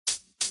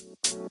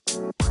Okay,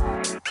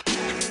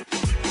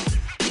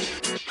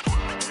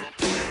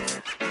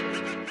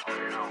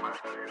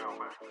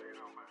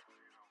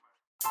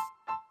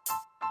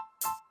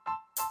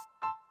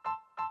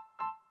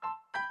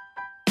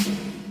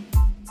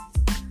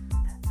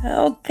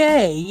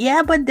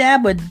 yabba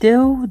dabba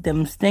do,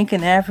 them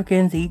stinking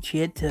Africans eat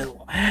shit too.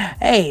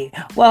 Hey,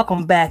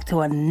 welcome back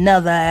to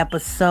another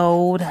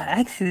episode.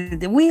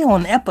 Actually, we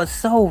on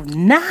episode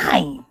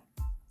 9.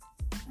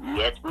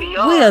 Yes, we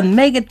are. We have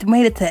made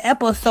it to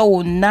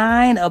episode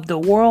 9 of the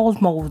world's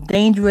most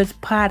dangerous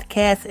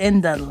podcast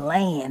in the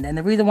land. And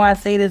the reason why I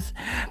say this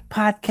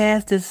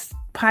podcast is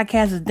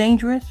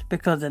dangerous,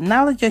 because the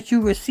knowledge that you're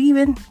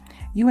receiving,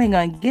 you ain't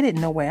gonna get it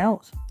nowhere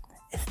else.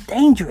 It's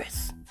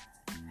dangerous.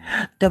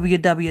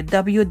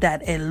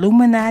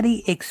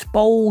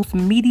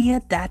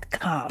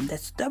 www.illuminatiexposedmedia.com.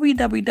 That's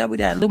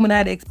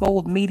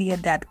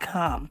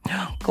www.illuminatiexposedmedia.com.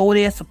 Go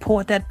there,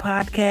 support that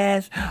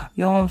podcast.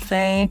 You know what I'm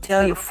saying?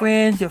 Tell your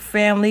friends, your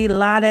family,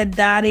 lottie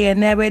dottie,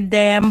 and every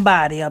damn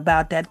body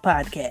about that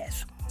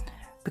podcast,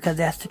 because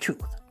that's the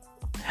truth.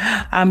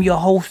 I'm your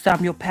host.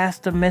 I'm your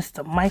pastor,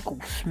 Mr. Michael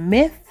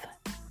Smith.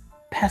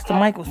 Pastor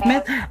Michael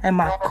Smith, and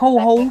my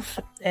co-host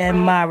and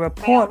my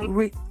report.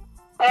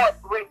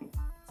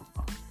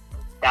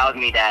 That was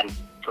me, Dad.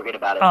 Forget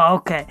about it. Oh,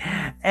 okay.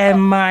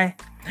 And my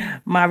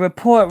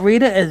report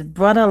reader is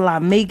Brother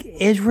Lamik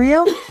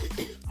Israel.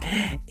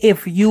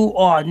 If you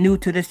are new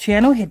to this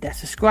channel, hit that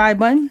subscribe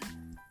button.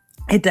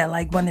 Hit that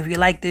like button if you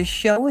like this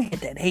show.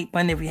 Hit that hate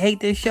button if you hate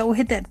this show.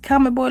 Hit that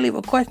comment boy. Leave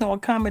a question or a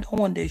comment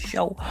on this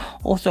show.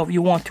 Also, if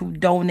you want to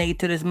donate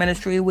to this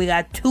ministry, we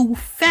got 2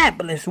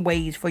 fabulous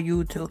ways for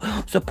you to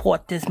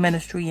support this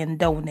ministry and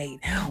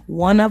donate.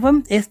 One of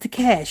them is the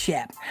Cash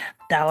App.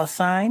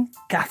 $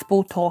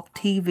 Gospel Talk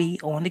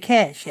TV on the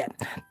Cash App.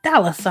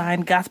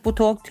 $ Gospel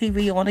Talk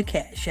TV on the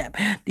Cash App.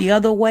 The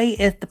other way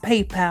is the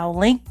PayPal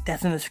link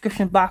that's in the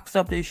description box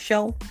of this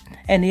show.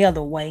 And the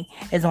other way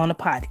is on the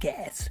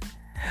podcast.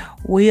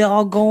 We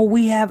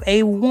have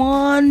a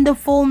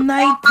wonderful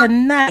night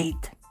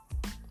tonight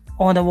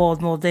on the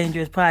world's most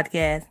dangerous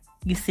podcast.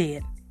 You see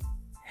it.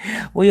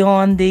 We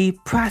on the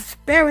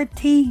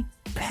prosperity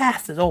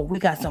pastors. Oh, we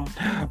got some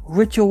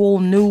ritual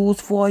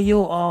news for you.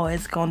 Oh,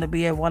 it's going to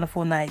be a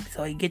wonderful night.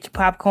 So you get your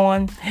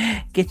popcorn,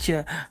 get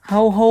your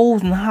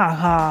ho-hos and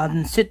ha-has,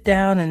 and sit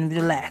down and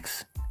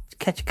relax.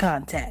 Catch your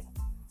contact.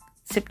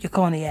 Sip your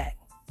cognac.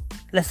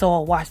 Let's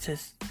all watch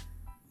this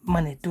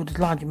money through the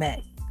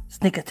laundromat.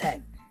 Sneak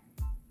attack.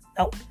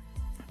 Oh,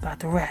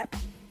 about to wrap.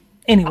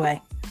 Anyway.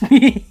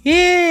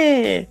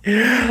 Yeah.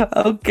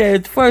 Okay,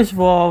 first of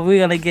all, we're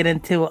going to get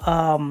into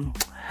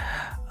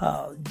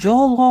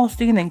Joel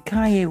Osteen and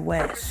Kanye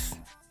West. You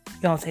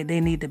know what I'm saying? They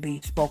need to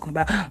be spoken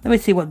about. Let me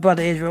see what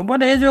Brother Israel,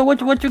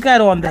 what you got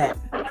on that?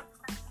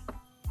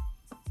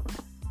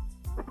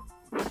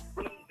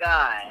 We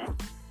got...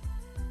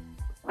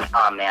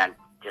 Oh, man.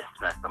 Just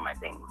messed up my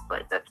thing,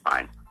 but that's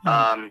fine.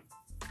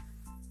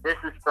 This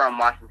is from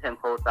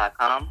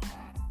WashingtonPost.com.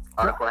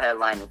 Article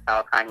headline is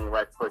how Kanye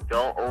West put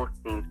Joel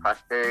Osteen's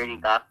prosperity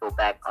gospel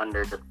back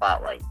under the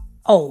spotlight.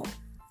 Oh,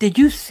 did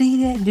you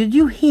see that? Did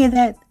you hear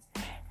that?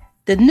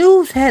 The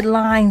news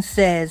headline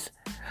says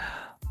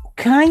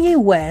Kanye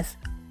West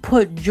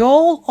put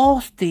Joel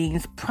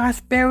Osteen's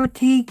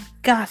prosperity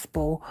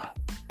gospel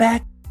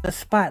back in the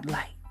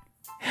spotlight.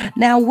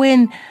 Now,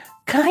 when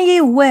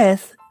Kanye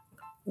West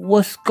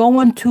was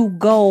going to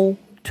go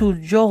to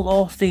Joel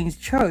Osteen's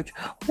church,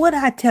 what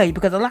I tell you,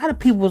 because a lot of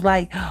people was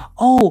like,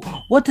 oh,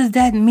 what does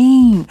that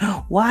mean?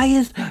 Why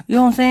is, you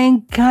know what I'm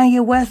saying,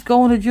 Kanye West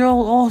going to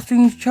Joel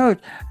Osteen's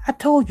church? I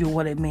told you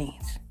what it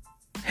means.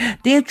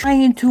 They're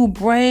trying to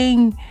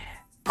bring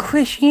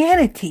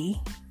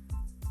Christianity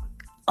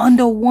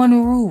under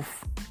one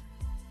roof.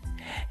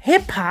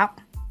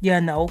 Hip-hop, you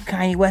know,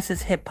 Kanye West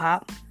is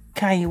hip-hop.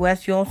 Kanye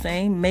West, you know what I'm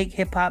saying, make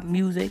hip-hop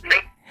music.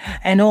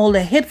 And all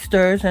the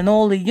hipsters and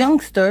all the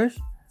youngsters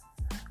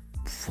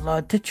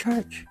flood the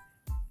church.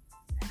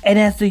 And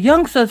as the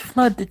youngsters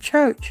flood the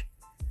church,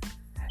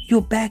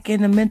 you're back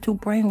in the mental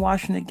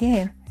brainwashing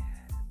again.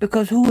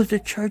 Because who is the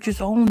church is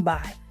owned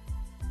by?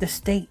 The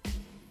state.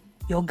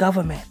 Your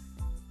government.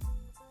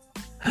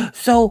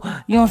 So,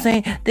 you know what I'm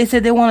saying? They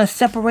said they want to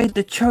separate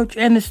the church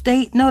and the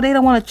state. No, they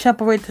don't want to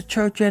separate the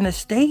church and the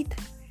state.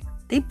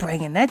 They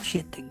bringing that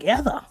shit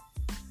together.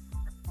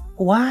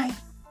 Why?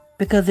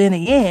 Because in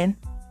the end,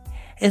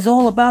 it's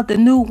all about the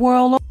new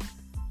world.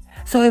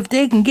 So if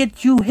they can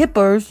get you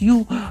hippers,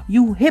 you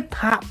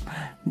hip-hop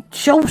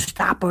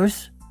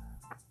showstoppers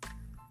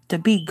to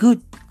be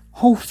good,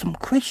 wholesome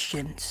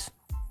Christians,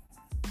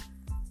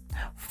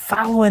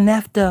 following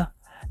after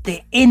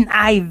the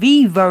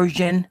NIV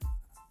version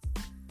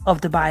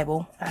of the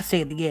Bible. I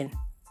say it again.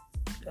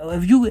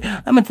 I'm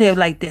gonna tell you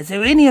like this.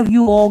 If any of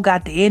you all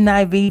got the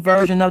NIV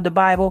version of the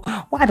Bible,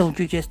 why don't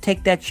you just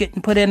take that shit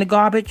and put it in the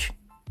garbage?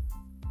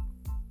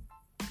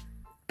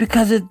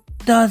 Because it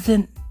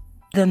doesn't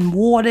then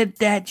watered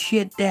that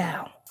shit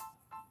down.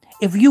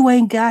 If you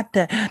ain't got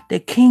the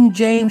King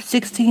James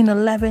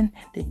 1611,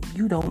 then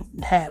you don't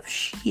have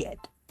shit.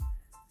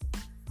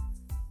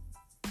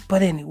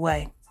 But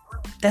anyway,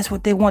 that's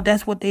what they want.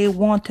 That's what they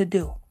want to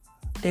do.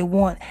 They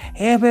want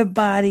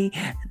everybody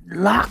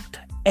locked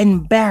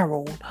and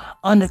barreled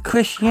under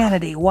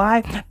Christianity.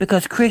 Why?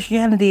 Because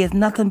Christianity is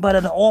nothing but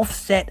an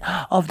offset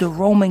of the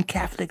Roman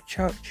Catholic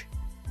Church.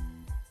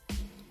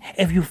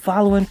 If you're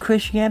following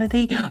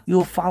Christianity,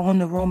 you're following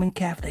the Roman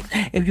Catholics.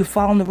 If you're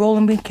following the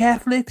Roman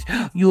Catholics,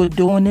 you're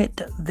doing it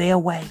their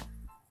way.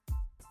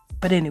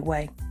 But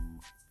anyway,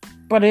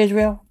 Brother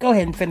Israel, go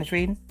ahead and finish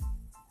reading.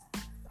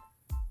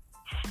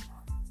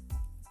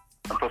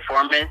 A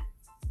performance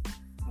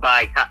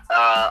by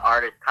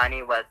artist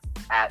Kanye West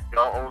at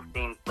Joel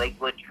Osteen's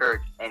Lakewood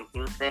Church in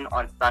Houston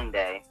on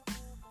Sunday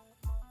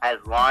has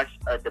launched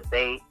a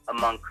debate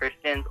among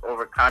Christians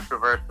over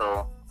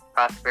controversial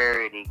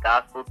prosperity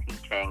gospel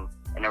teaching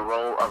and the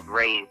role of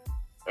race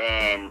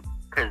in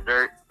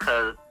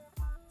conservative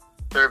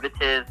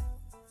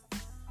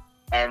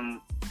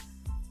and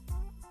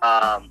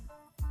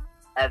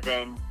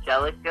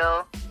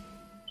evangelical.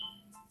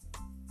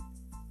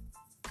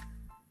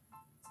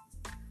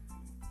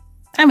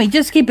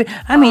 Just keep it.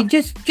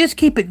 Just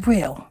keep it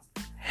real.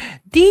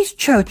 These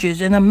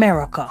churches in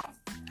America.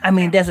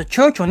 There's a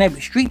church on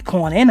every street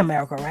corner in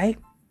America, right?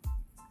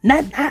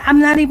 I'm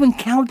not even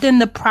counting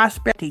the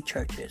prosperity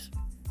churches.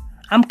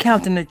 I'm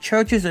counting the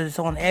churches that's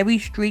on every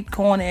street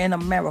corner in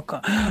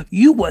America.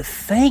 You would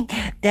think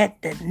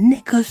that the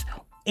niggas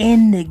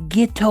in the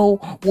ghetto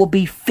will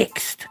be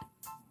fixed.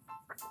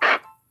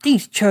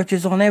 These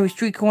churches on every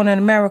street corner in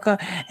America,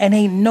 and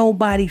ain't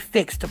nobody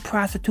fixed. The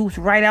prostitutes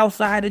right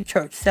outside the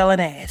church selling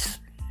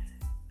ass.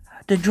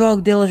 The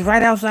drug dealers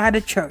right outside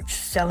the church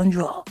selling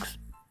drugs.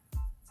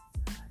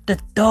 The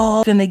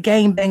thugs and the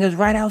gangbangers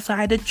right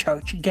outside the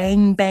church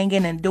gang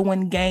banging and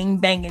doing gang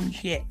banging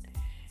shit.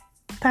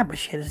 What type of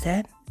shit is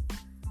that?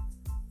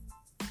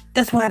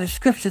 That's why the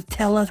scriptures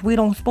tell us we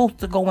don't supposed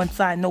to go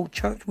inside no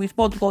church. We're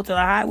supposed to go to the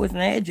highways and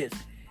edges.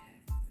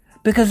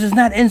 Because it's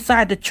not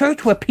inside the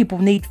church where people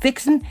need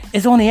fixing.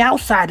 It's on the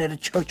outside of the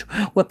church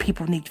where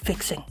people need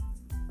fixing.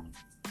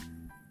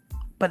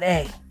 But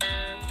hey,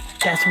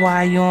 that's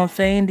why, you know what I'm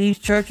saying, these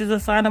churches are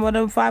signed up with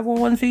them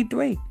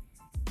 501c3.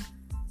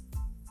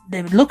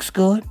 It looks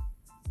good.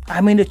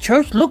 The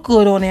church look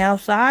good on the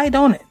outside,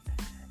 don't it?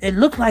 It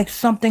look like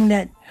something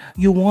that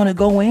you want to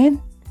go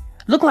in.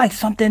 Look like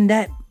something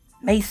that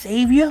may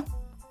save you.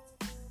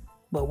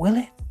 But will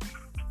it?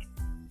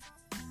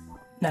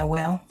 Now,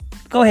 well,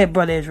 go ahead,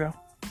 Brother Israel.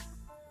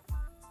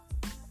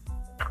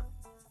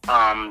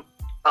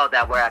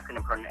 That word I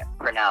couldn't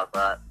pronounce.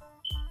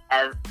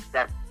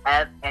 That's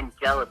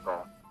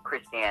evangelical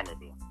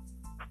Christianity.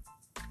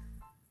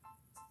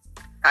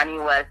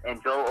 Kanye West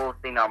and Joel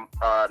Osteen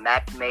are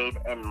match made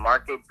in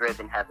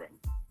market-driven heaven.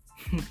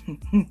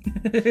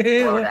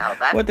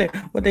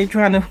 What they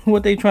trying to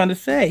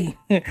say?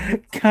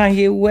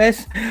 Kanye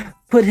West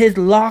put his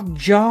locked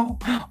jaw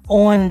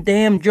on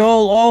damn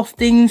Joel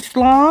Osteen's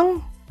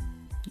slong.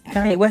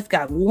 Kanye West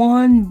got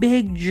one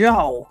big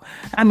jaw.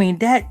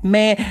 That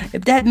man,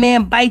 if that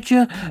man bites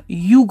you,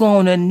 you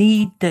gonna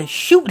need to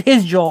shoot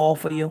his jaw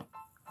off of you.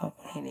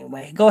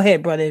 Anyway, go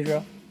ahead, Brother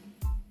Israel.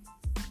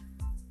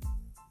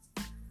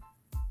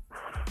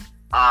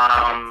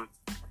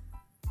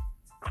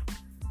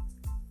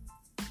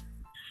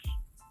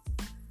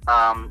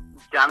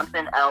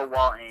 Jonathan L.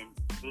 Walton,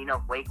 dean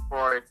of Wake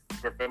Forest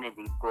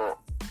Divinity School,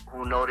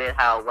 who noted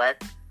how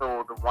West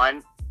sold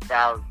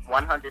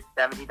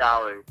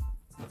 $170.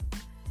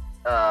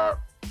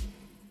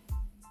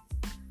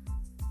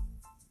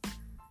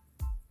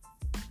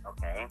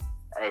 Okay,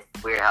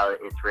 it's weird how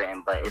it's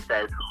written, but it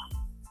says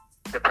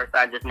the person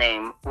I just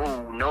named,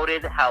 who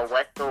noted how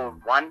West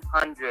sold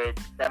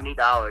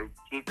 $170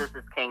 Jesus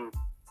is King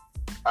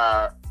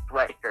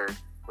sweatshirt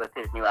with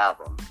his new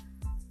album.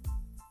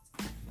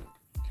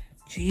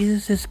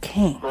 Jesus is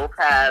King. Both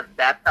have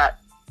baptized.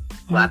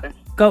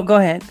 Go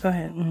ahead.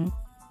 Mm-hmm.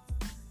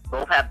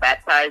 Both have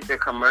baptized their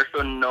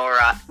commercial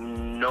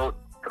notoriety.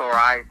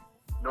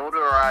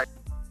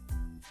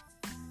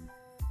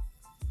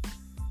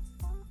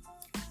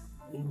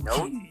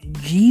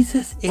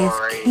 Jesus is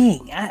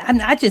King.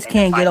 I just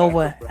can't get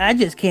over. I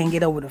just can't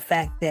get over the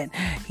fact that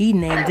he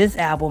named this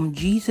album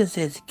 "Jesus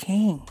is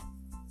King."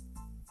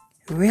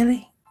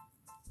 Really?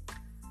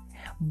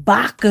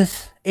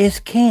 Bacchus is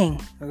king.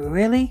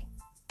 Really?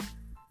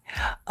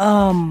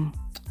 Baal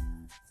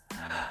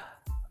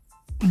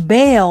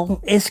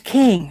is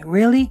king.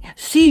 Really?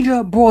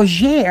 Caesar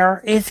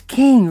Borgia is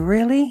king.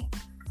 Really?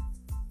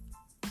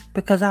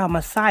 Because our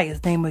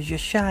Messiah's name was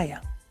Yeshua,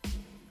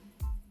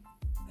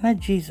 not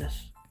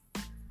Jesus.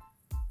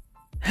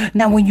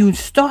 Now, when you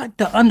start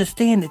to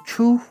understand the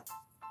truth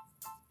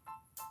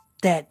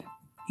that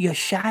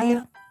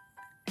Yeshua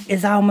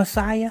is our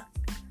Messiah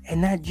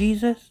and not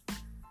Jesus,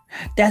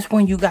 that's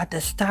when you got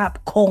to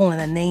stop calling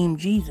the name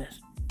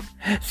Jesus.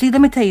 See, let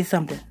me tell you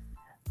something.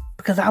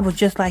 Because I was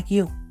just like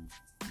you.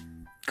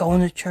 Going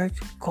to church,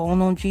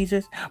 calling on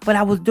Jesus. But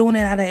I was doing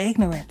it out of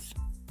ignorance.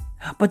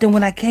 But then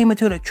when I came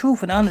into the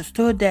truth and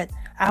understood that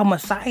our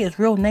Messiah's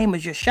real name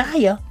is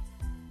Yeshua,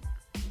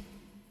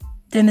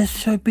 then there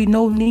should be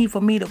no need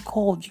for me to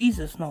call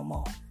Jesus no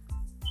more.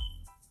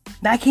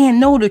 I can't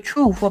know the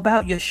truth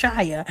about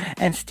Yeshua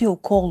and still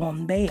call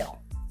on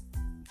Baal.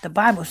 The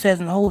Bible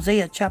says in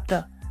Hosea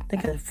chapter, I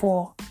think it's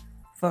 4,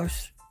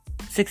 verse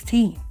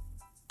 16.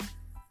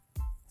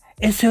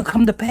 It shall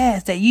come to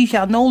pass that ye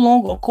shall no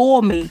longer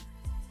call me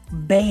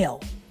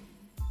Baal,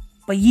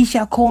 but ye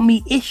shall call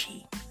me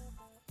Ishi.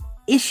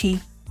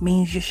 Ishi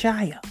means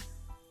Yeshua.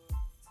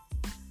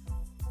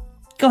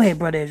 Go ahead,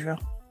 Brother Israel.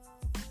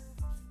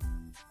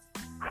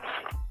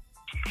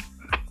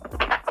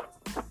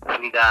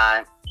 We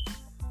got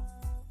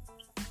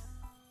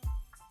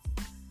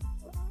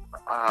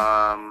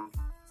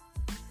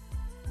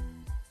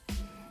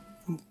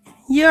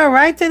You all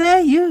right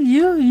today? You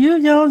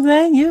know what I'm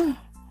saying? You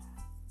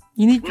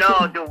need to...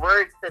 No, the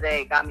words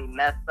today got me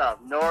messed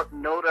up.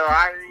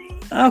 Notoriety.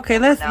 Okay,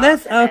 let's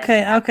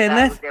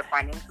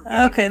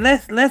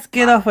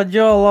get off of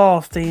Joel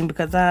Osteen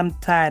because I'm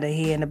tired of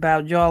hearing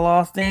about Joel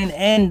Osteen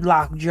and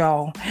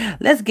Lockjaw.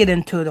 Let's get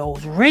into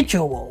those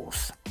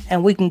rituals.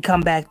 And we can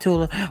come back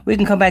to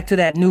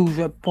that news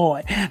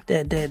report,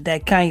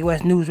 that Kanye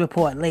West news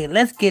report later.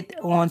 Let's get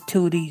on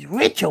to these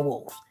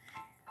rituals.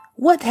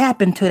 What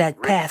happened to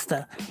that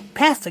pastor?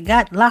 Pastor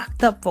got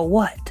locked up for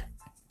what?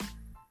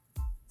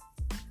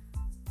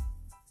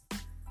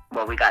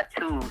 Well, we got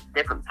two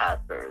different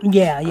pastors.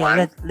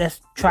 Yeah. Let's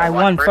try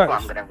one first. One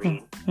I'm gonna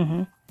read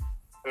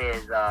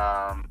is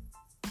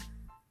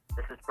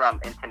this is from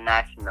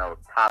International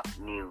Top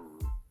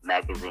News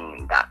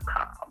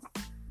Magazine.com.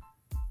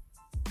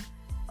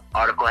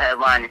 Article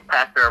headline is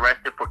pastor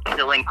arrested for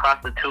killing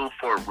prostitute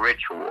for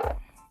ritual.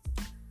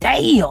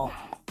 Damn.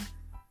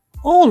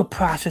 All the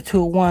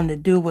prostitute wanted to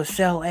do was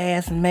sell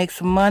ass and make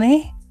some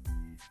money.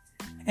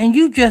 And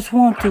you just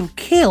want to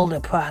kill the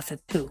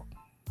prostitute.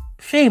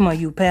 Shame on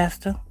you,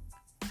 pastor.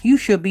 You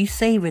should be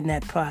saving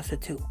that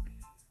prostitute.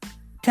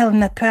 Telling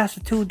that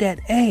prostitute that,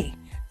 hey,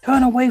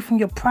 turn away from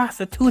your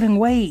prostituting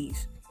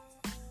ways.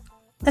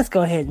 Let's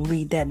go ahead and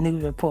read that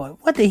news report.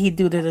 What did he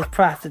do to this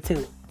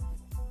prostitute?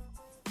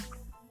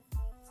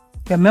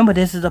 Remember,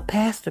 this is a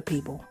pastor,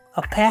 people.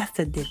 A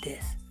pastor did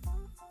this.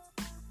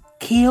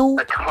 Kill.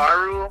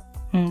 Ataru.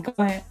 Go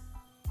ahead.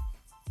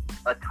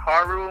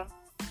 Ataru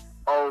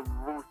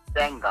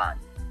Olusengan,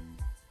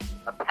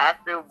 a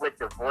pastor with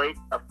the Voice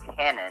of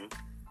Canaan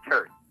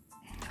Church.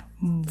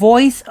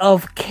 Voice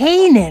of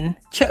Canaan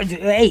Church.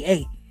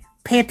 Hey,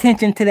 pay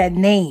attention to that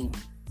name.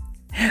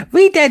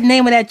 Read that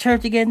name of that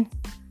church again.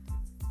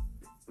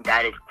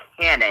 That is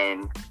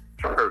Canaan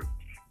Church.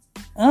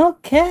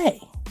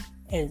 Okay.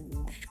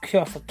 And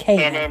sure for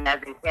Canaan. Canaan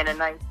as in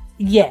Canaanites?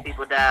 Yeah.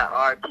 People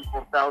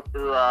fell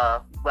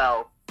to,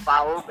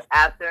 followed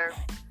after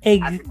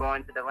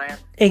going to the land?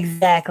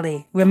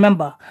 Exactly.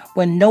 Remember,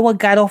 when Noah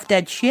got off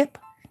that ship,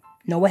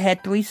 Noah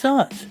had 3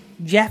 sons.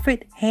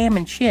 Japheth, Ham,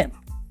 and Shem.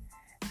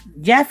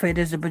 Japheth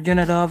is the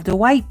progenitor of the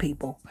white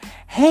people.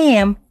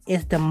 Ham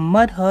is the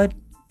mud hut,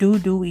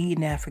 doo-doo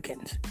eating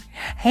Africans.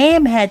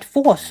 Ham had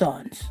 4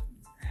 sons.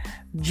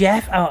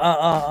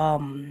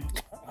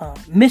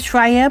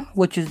 Mizraim,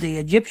 which is the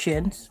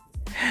Egyptians.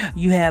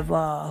 You have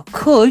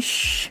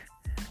Cush,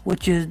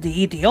 which is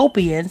the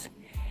Ethiopians.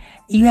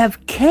 You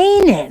have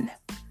Canaan.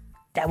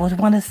 That was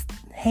one of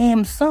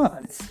Ham's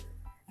sons.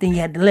 Then you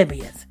had the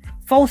Libyans.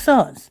 4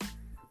 sons.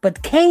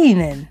 But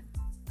Canaan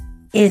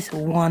is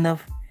one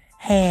of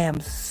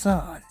Ham's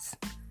sons.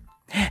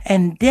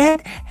 And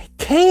that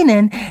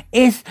Canaan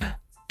is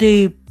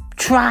the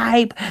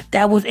tribe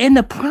that was in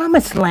the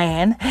promised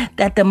land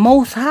that the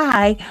Most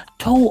High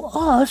told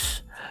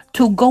us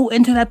to go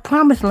into that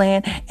promised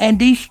land and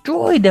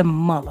destroy them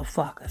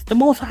motherfuckers. The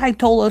Most High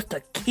told us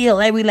to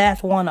kill every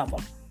last one of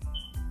them.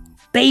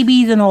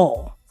 Babies and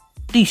all.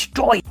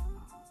 Destroy them.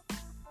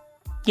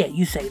 Yeah,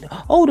 you say,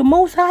 oh, the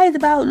Most High is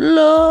about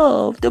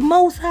love. The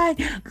Most High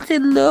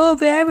said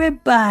love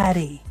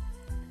everybody.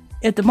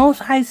 If the Most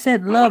High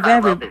said love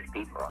everybody,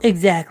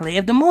 exactly.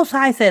 If the Most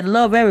High said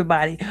love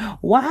everybody,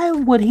 why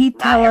would He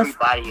tell us?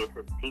 Everybody is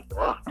His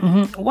people.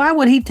 Why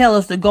would He tell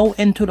us to go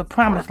into the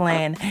Promised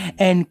Land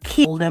and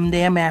kill them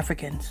damn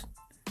Africans,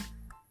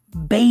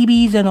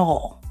 babies and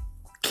all?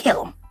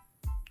 Kill them.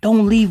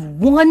 Don't leave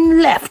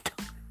one left,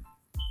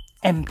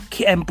 and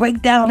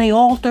break down the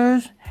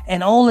altars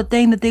and all the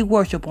things that they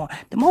worship on.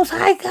 The Most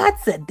High God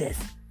said this.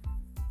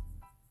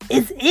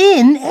 It's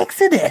in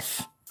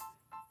Exodus.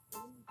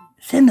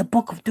 It's in the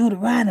book of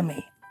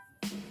Deuteronomy.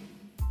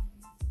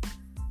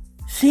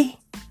 See?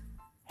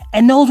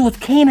 And those was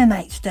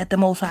Canaanites that the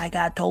Most High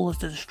God told us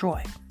to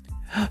destroy.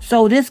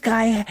 So this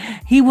guy,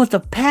 he was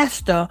the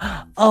pastor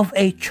of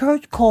a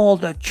church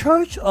called the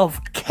Church of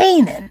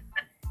Canaan.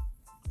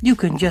 You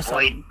can just...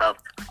 the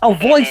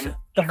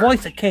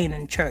Voice of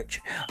Canaan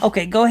Church.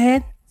 Okay, go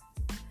ahead.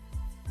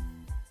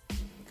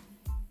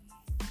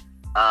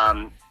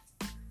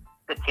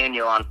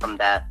 Continue on from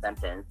that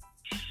sentence.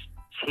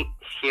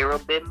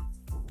 Cherubim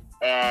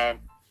and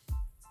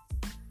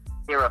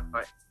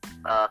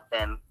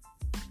Seraphim,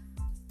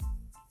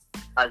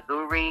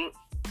 Azuri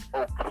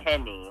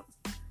Okeni,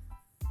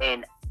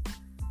 and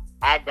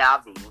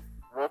Adavi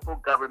local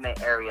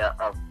government area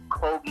of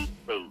Kogi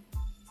State,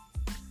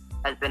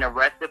 has been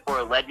arrested for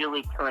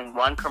allegedly killing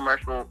one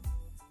commercial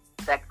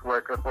sex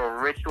worker for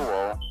a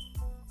ritual.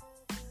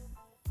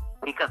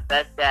 He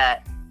confessed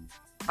that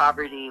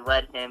poverty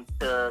led him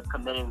to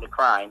committing the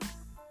crime.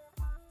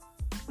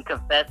 He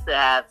confessed to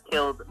have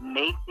killed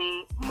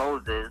Macy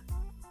Moses,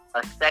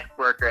 a sex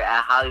worker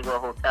at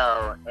Hollywood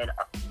Hotel in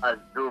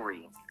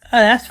Azuri. Oh,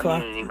 that's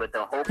fucked. With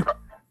the hope.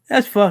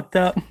 That's fucked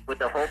up. With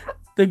the hope.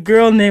 The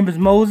girl name is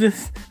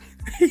Moses.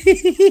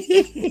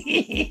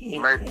 Mercy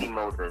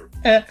Moses.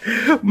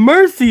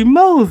 Mercy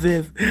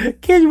Moses.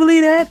 Can you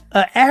believe that?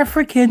 An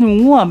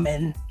African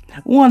woman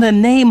want to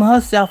name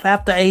herself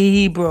after a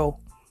Hebrew.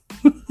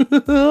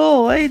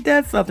 Oh, ain't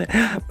that something?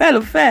 Matter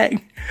of fact,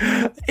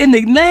 in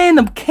the land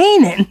of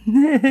Canaan,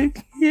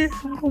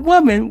 a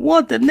woman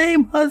want to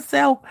name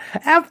herself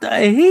after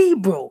a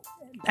Hebrew.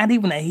 Not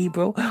even a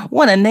Hebrew.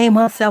 Want to name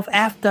herself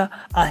after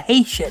a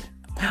Haitian.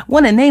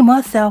 Want to name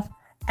herself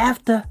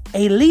after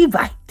a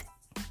Levite.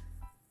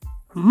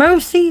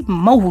 Mercy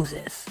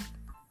Moses.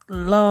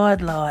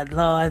 Lord, Lord,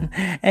 Lord.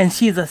 And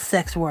she's a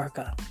sex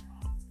worker.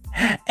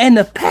 And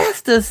the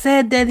pastor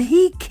said that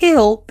he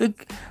killed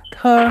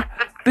her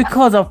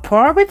because of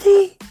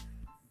poverty?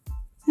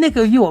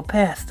 Nigga, you a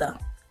pastor.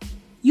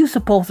 You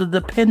supposed to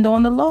depend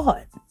on the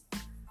Lord.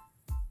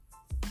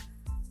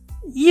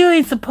 You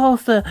ain't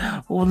supposed to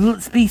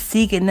be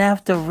seeking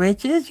after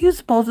riches. You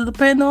supposed to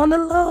depend on the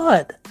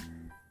Lord.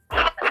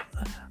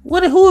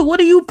 What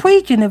are you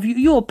preaching? If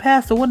you're a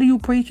pastor, what are you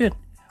preaching?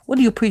 What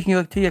are you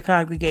preaching to your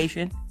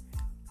congregation?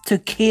 To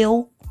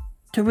kill?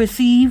 To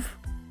receive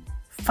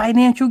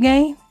financial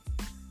gain?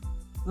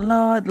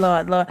 Lord,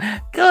 Lord, Lord.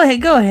 Go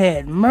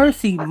ahead.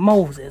 Mercy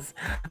Moses.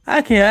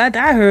 I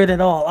heard it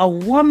all. A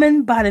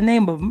woman by the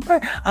name of a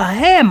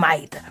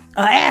Hamite,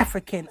 a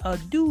African, a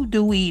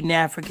doo-doo eating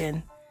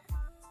African,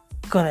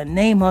 gonna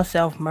name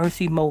herself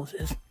Mercy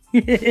Moses.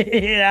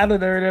 I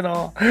done heard it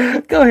all.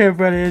 Go ahead,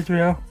 Brother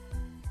Israel.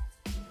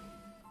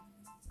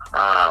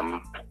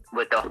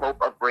 With the hope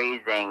of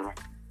raising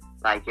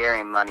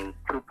Nigerian money,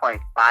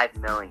 $2.5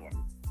 million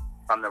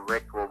from the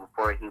ritual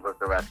before he was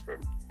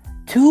arrested.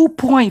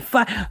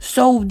 2.5.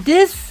 So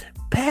this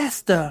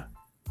pastor,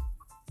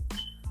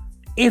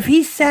 if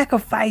he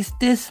sacrificed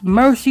this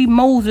Mercy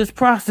Moses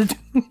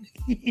prostitute,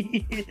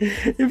 he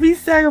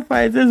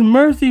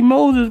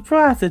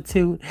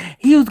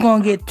was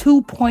gonna get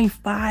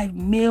 $2.5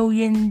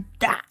 million.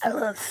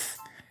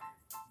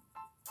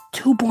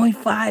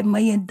 $2.5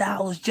 million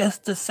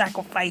just to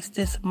sacrifice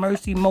this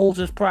Mercy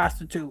Moses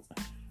prostitute.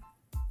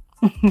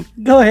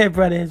 Go ahead,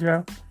 Brother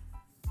Israel.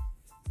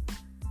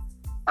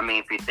 I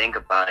mean, if you think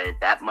about it,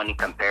 that money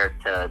compared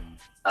to,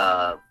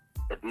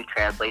 if you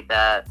translate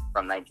that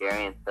from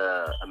Nigerian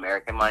to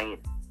American money,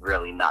 it's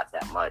really not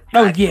that much.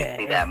 Oh, I yeah.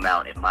 see that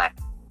amount in my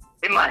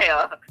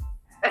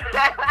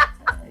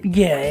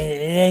yeah,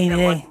 it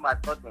ain't my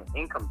fucking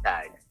income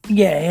tax.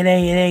 Yeah, it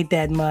ain't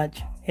that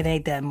much. It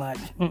ain't that much.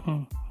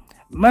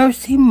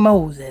 Mercy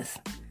Moses.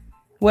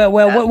 Well,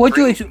 what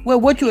you expect?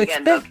 What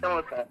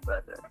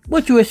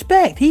you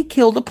expect? He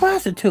killed a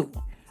prostitute.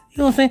 You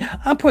know what I'm saying?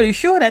 I'm pretty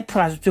sure that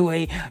prostitute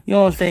ain't, you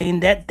know what I'm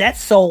saying, that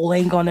soul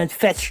ain't gonna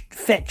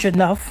fetch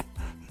enough.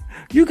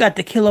 You got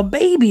to kill a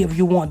baby if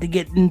you want to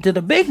get into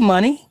the big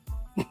money.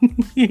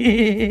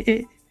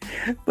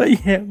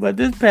 But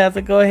this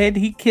pastor, go ahead,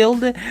 he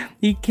killed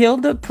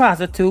a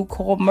prostitute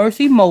called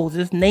Mercy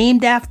Moses,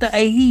 named after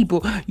a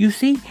Hebrew. You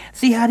see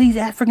how these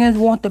Africans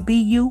want to be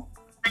you?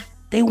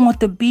 They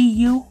want to be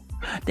you.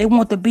 They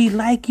want to be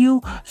like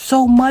you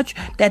so much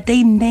that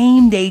they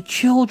name their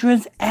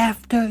children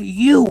after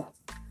you.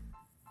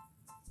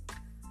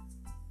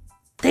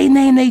 They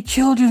name their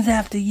children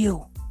after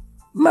you.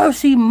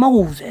 Mercy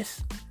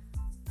Moses,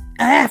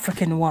 an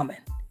African woman,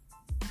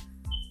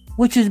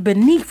 which is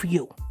beneath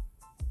you.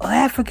 An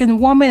African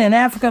woman and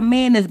African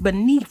man is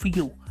beneath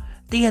you.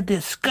 They are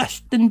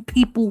disgusting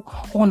people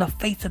on the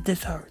face of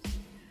this earth.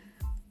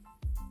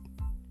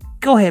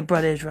 Go ahead,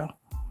 Brother Israel.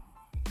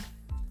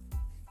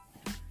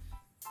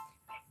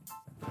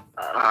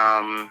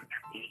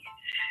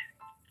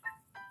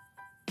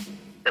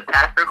 The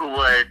pastor who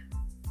was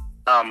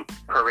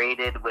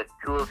paraded with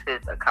two of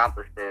his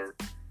accomplices,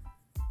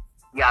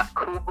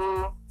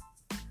 Yakubu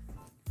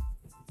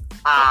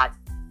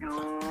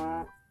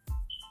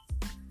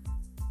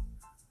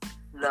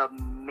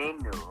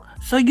Lamenu.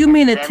 So you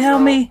mean to tell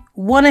me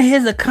one of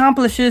his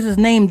accomplices is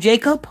named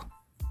Jacob?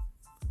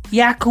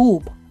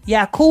 Yakub.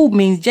 Yakub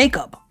means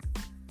Jacob.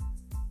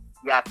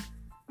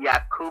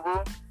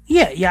 Yakubu?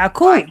 Yeah,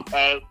 Yakub.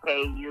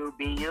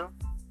 K-U-B-U?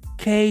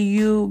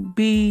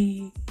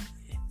 K-U-B.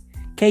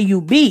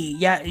 K-U-B.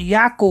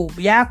 Yakub.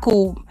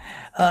 Yakub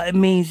it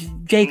means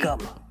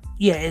Jacob.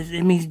 Yeah,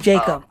 it means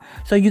Jacob.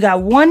 So you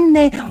got one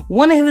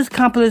of his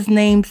accomplices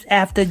names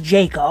after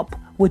Jacob,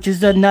 which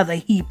is another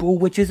Hebrew,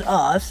 which is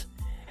us.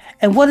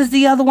 And what is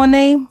the other one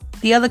name?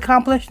 The other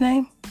accomplice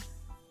name?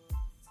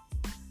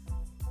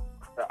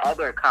 The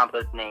other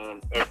accomplice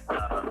name is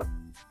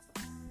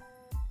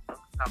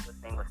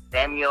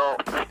Samuel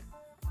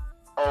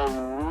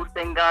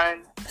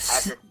Olusegun.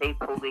 as the state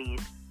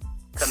police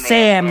command.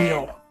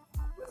 Samuel.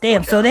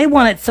 Damn, so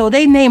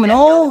they naming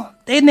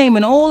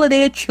all of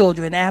their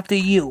children after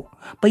you,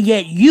 but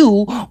yet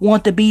you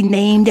want to be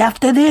named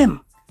after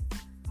them.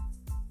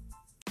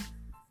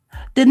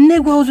 The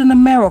Negroes in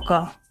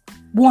America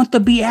want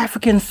to be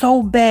African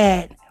so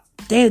bad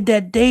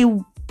that they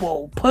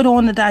will put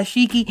on the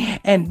dashiki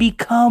and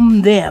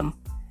become them,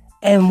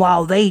 and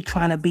while they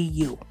trying to be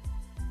you.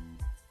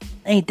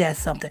 Ain't that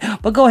something?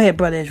 But go ahead,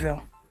 Brother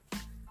Israel.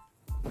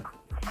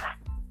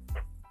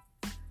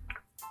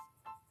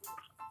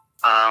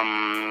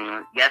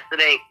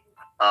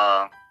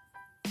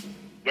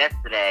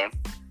 Yesterday.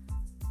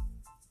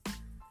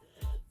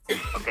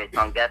 Okay, so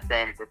I'm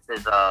guessing this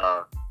is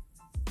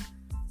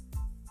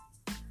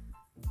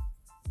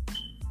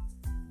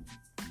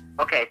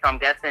Okay, so I'm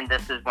guessing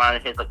this is one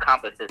of his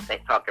accomplices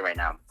talking right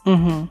now.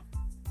 Mm-hmm.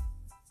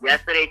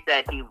 Yesterday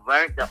said he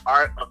learned the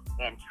art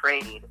and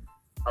trade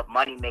of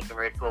money-making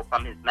ritual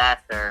from his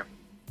master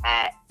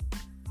at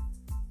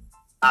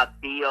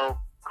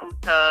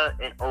Abeokuta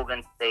in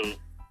Ogun State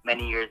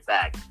many years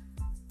back.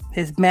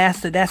 His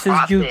master, that's his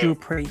juju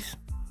priest.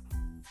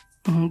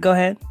 Mm-hmm. Go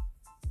ahead.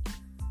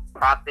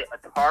 Prophet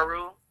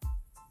Ataru,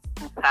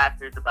 who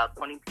pastored about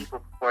 20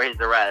 people before his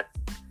arrest,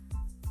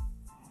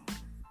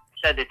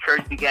 said the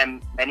church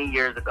began many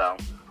years ago.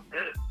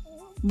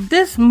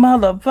 This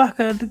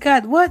motherfucker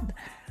got what?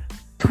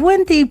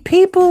 20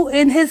 people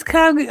in his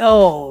congregation.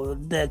 Oh,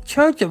 the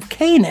Church of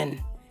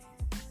Canaan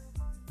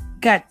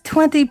got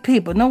 20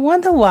 people. No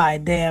wonder why,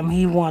 damn,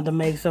 he wanted to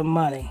make some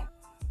money.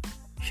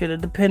 Should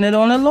have depended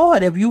on the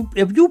Lord. If you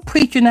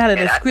preaching out of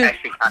the script, that's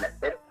actually kind of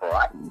pitiful.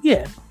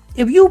 Yeah,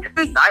 if you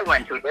I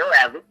went to, they were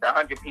at least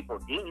 100 people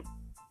deep.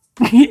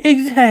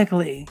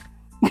 Exactly.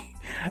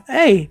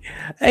 Hey,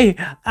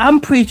 I'm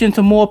preaching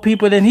to more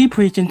people than he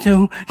preaching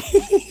to.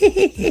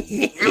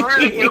 You're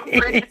preaching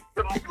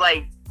to,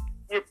 like,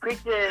 you're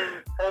preaching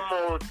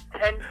almost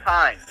 10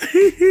 times.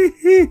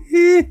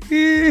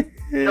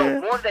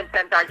 No, more than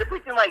 10 times. You're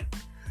preaching like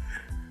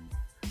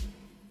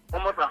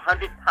almost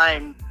 100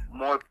 times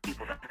more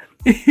people.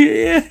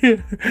 Yeah,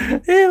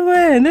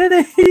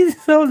 man,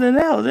 he's something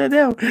else.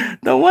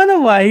 No wonder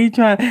why he's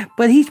trying.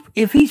 But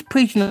if he's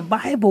preaching the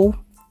Bible,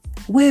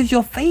 where's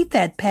your faith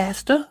at,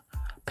 Pastor?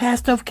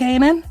 Pastor of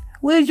Canaan?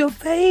 Where's your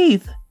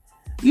faith?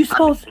 You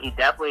supposed he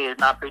definitely is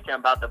not preaching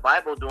about the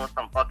Bible doing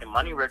some fucking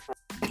money ritual.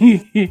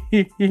 Because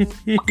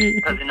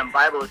in the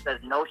Bible it says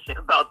no shit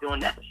about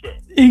doing that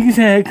shit.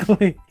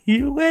 Exactly.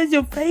 Where's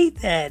your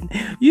faith at?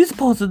 You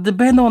supposed to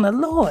depend on the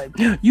Lord.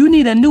 You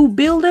need a new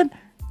building?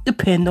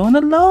 Depend on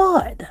the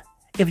Lord.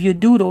 If you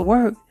do the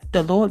work,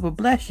 the Lord will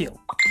bless you.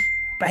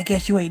 But I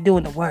guess you ain't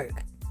doing the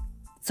work.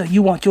 So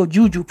you want your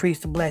juju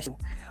priest to bless you.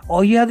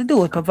 All you have to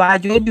do is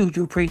provide your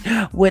juju priest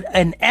with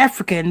an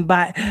African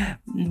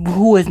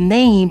who is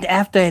named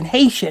after an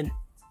Haitian.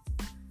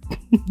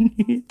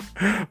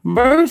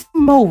 Mercy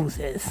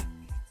Moses.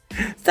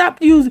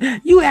 Stop using.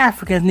 You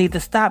Africans need to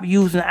stop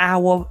using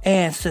our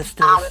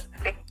ancestors,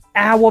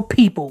 our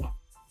people,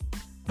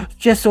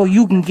 just so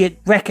you can get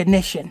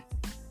recognition.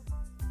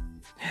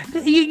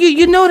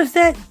 You notice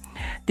that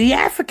the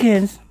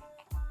Africans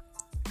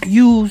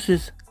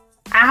uses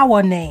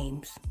our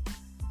names,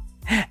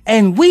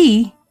 and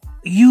we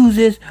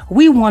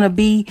want to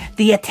be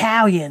the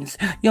Italians.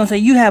 You know what I'm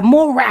saying? You have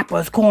more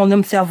rappers calling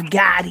themselves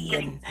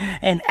Gotti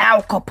and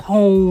Al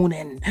Capone,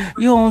 and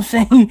you know what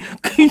I'm saying?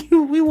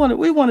 we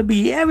want to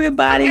be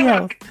everybody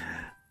else.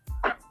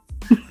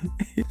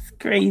 It's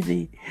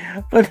crazy.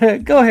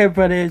 But go ahead,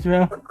 Brother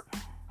Israel.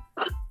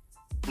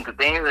 The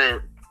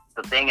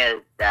thing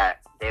is that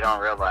they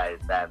don't realize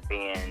that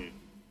being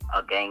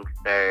a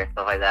gangster,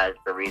 stuff like that, is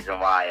the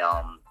reason why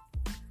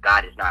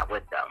God is not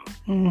with them.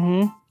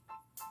 Mm-hmm.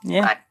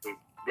 Yeah.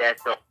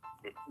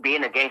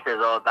 Being a gangster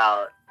is all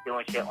about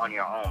doing shit on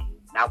your own,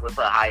 not with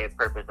a higher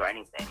purpose or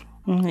anything.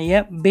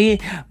 Yep.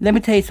 Let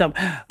me tell you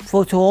something.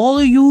 To all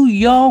of you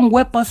young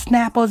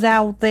whippersnappers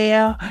out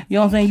there, you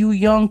know what I'm saying? You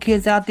young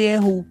kids out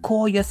there who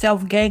call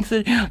yourself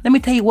gangsters, let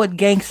me tell you what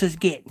gangsters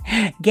get.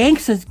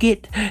 Gangsters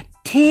get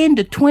 10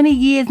 to 20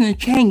 years in the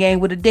chain gang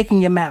with a dick in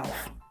your mouth.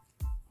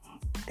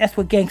 That's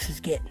what gangsters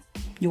get.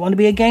 You want to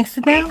be a gangster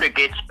now? Gangster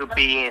gets you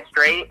being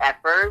straight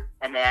at first,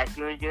 and then as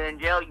soon as you're in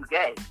jail, you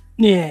gay.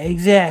 Yeah,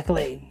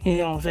 exactly. You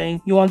know what I'm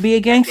saying? You want to be a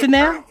gangster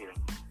now?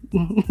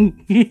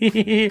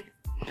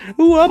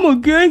 Oh, I'm a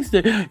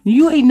gangster.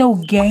 You ain't no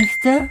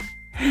gangster.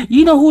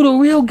 You know who the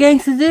real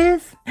gangsters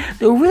is?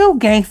 The real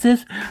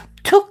gangsters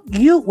took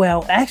you.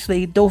 Well,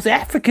 actually, those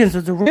Africans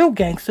are the real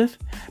gangsters,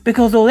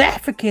 because those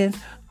Africans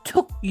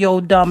took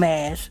your dumb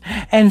ass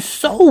and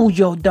sold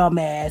your dumb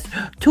ass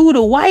to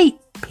the white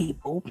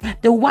people.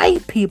 The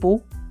white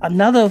people,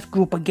 another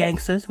group of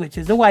gangsters, which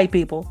is the white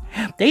people,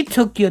 they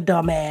took your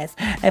dumb ass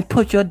and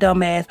put your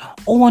dumb ass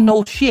on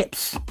those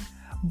ships,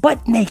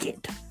 butt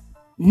naked,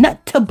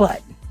 nut to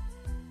butt.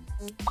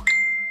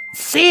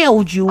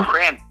 Sailed you.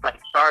 Cramped like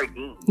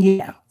sardines.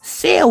 Yeah,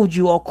 sailed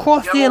you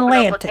across the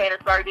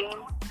Atlantic. Sardines?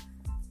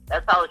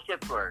 That's how the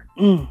ships work.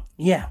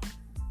 Yeah.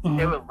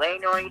 They were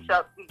laying on each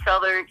other,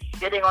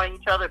 shitting on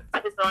each other,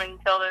 pissing on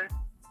each other.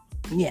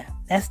 Yeah,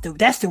 that's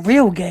the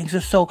real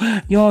gangster. So,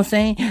 you know what I'm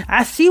saying?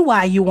 I see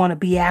why you want to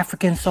be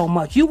African so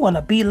much. You want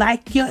to be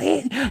like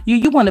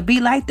you want to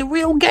be like the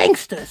real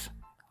gangsters.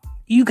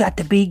 You got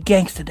to be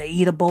gangster to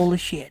eat a bowl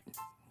of shit.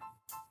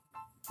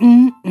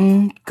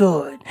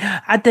 Good.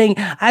 I think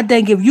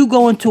if you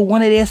go into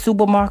one of their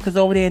supermarkets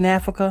over there in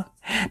Africa,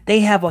 they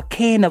have a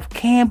can of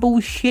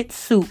Campbell shit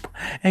soup,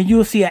 and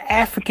you'll see an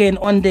African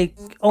on the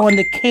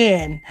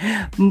can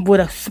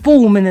with a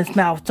spoon in his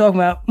mouth talking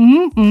about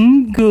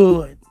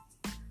good.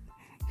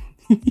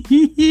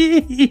 You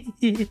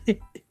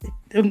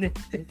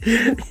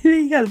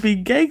gotta be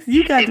gangster.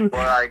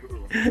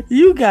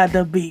 You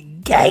gotta be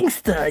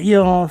gangster. You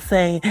know what I'm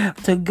saying?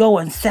 To go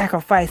and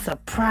sacrifice a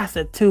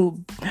prostitute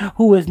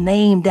who is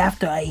named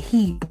after a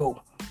Hebrew.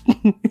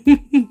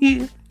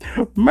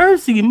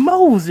 Mercy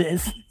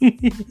Moses.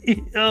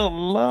 Oh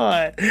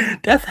Lord.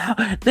 That's how.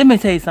 Let me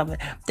tell you something.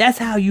 That's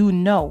how you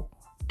know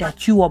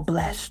that you are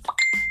blessed.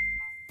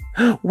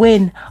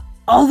 When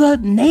other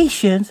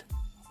nations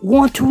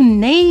want to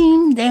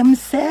name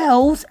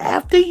themselves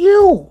after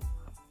you.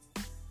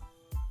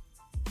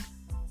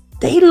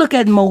 They look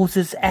at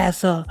Moses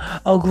as a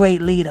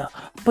great leader.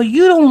 But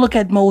you don't look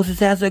at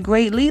Moses as a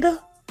great leader.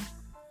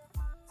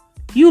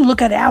 You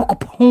look at Al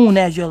Capone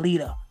as your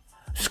leader.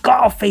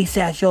 Scarface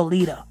as your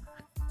leader.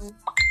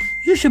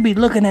 You should be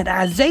looking at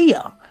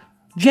Isaiah,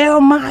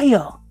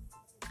 Jeremiah.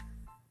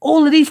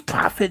 All of these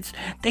prophets,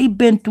 they've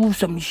been through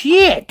some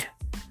shit.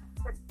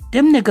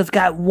 Them niggas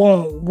got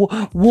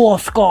war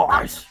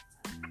scars.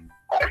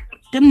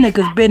 Them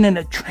niggas been in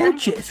the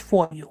trenches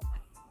for you.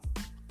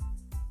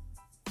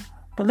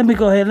 But let me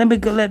go ahead.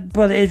 Let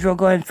Brother Israel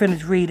go ahead and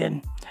finish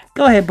reading.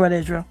 Go ahead, Brother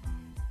Israel.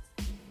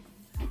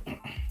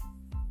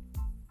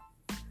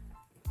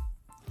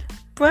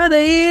 Brother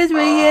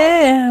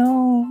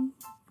Israel.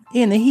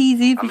 In the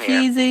heezy for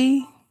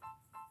cheesy.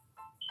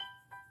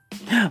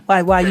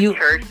 Why you?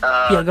 Church,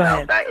 yeah, go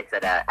ahead. It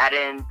said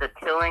adding the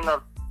killing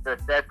of the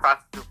said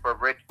prostitute for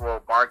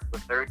ritual marks the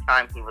third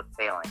time he was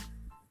failing.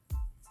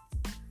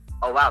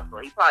 Oh wow, so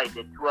he probably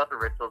did 2 other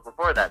rituals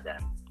before that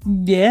then.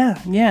 Yeah.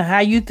 How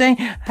you think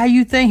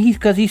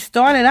because he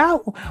started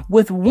out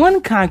with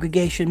one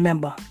congregation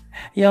member.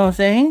 You know what I'm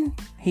saying?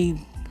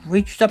 He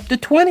reached up to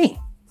 20.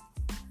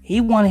 He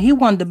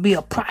wanted to be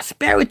a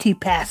prosperity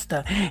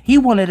pastor. He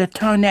wanted to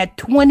turn that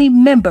 20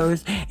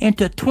 members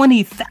into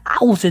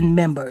 20,000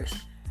 members.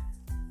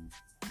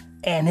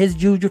 And his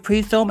Juju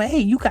priest told me, hey,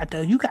 you got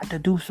to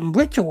do some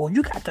ritual.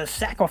 You got to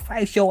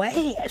sacrifice your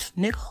ass,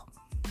 nigga.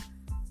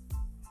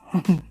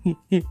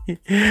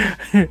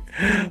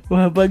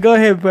 Well, but go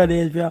ahead, Brother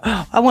Israel.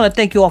 I want to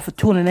thank you all for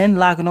tuning in,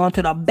 logging on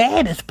to the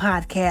baddest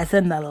podcast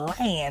in the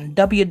land,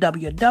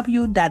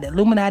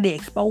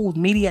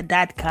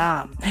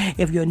 www.illuminatiexposedmedia.com.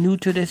 If you're new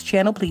to this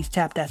channel, please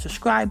tap that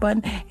subscribe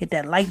button, hit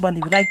that like button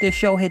if you like this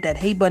show, hit that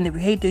hate button if you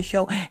hate this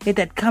show, hit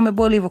that comment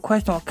button, leave a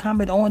question or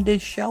comment on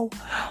this show.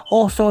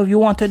 Also, if you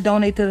want to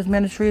donate to this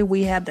ministry,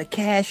 we have the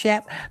Cash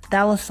App,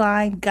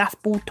 $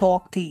 Gospel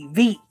Talk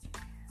TV.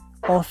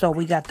 Also,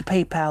 we got the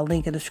PayPal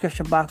link in the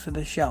description box of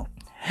the show.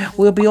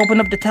 We'll be opening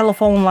up the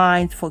telephone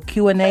lines for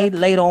Q&A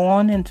later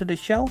on into the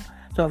show.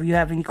 So if you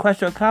have any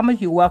questions or comments,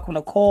 you're welcome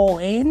to call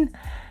in.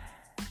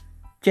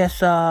 Just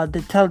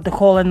the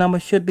call-in number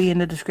should be in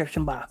the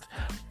description box.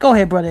 Go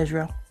ahead, Brother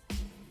Israel.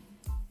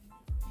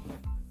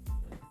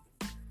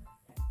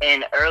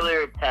 In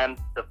earlier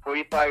attempts, the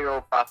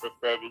 45-year-old prophet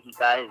said he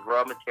got his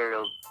raw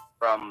materials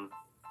from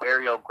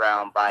burial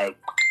ground by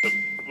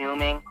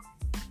exhuming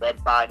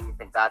dead bodies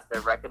and got the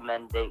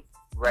recommended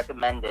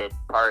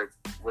part,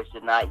 which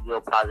did not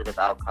yield positive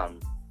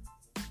outcomes.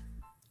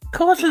 Of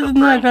course, it's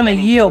not going to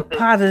yield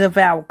positive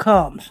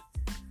outcomes.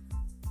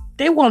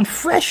 They want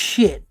fresh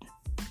shit.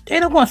 They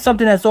don't want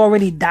something that's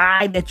already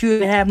died that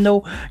you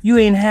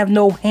ain't have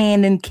no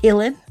hand in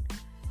killing.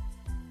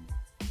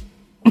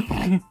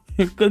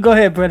 Go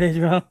ahead, Brother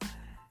Israel.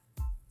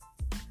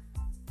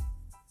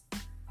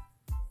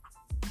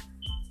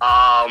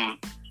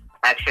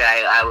 Actually,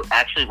 I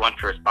actually want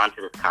to respond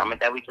to this comment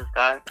that we just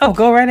got. Oh,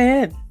 go right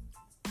ahead.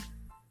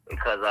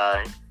 Because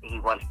he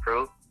wants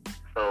proof,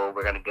 so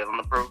we're gonna give him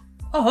the proof.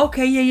 Oh,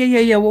 okay,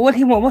 yeah. Well, what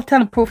he want? What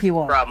kind of proof he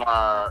want? From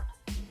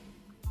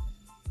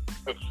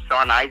it's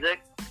Sean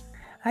Isaac.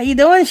 How you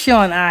doing,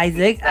 Sean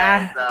Isaac?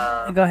 Says,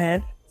 go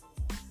ahead.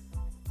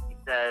 He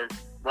says,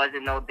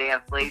 "Wasn't no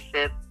damn slave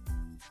ship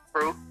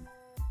proof.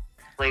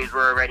 Slaves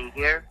were already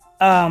here."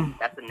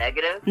 That's a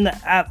negative. No,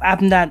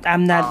 I'm not.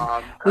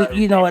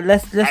 You know what?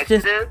 Let's just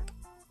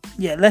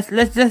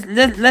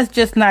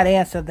not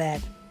answer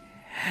that.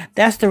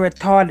 That's the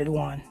retarded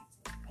one.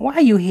 Why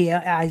are you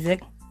here,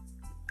 Isaac?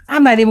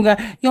 I'm not even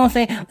gonna. You know what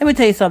I'm saying? Let me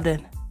tell you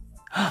something.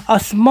 A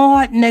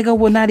smart nigga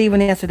will not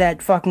even answer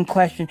that fucking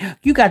question.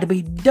 You got to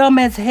be dumb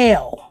as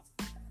hell.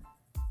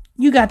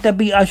 You got to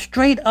be a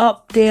straight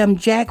up damn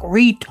jack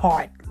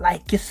retard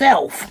like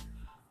yourself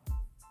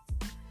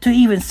to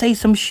even say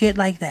some shit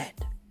like that.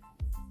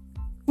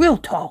 Real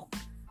talk.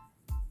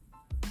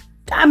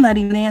 I'm not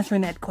even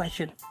answering that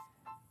question.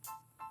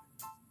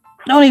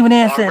 Don't even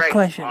answer All that right.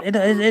 question. You know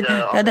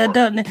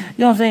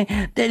what I'm saying?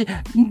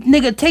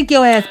 Nigga, take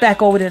your ass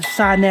back over to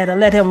Sinetta.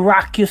 Let him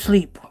rock your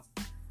sleep.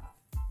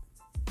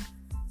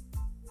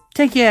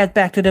 Take your ass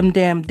back to them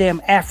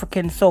damn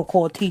African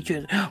so-called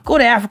teachers. Go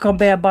to African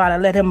Bad Body.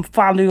 Let him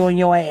follow you on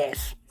your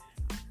ass.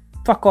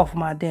 Fuck off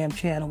my damn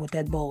channel with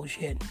that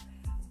bullshit.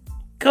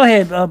 Go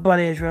ahead,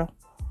 Brother Israel.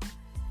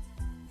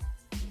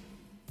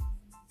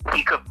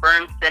 He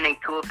confirmed sending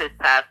 2 of his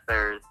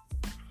pastors,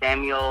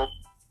 Samuel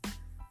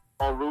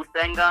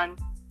Olusegun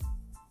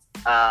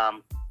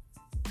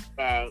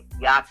and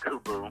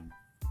Yakubu. I'm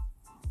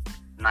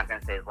not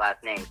gonna say his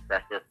last name.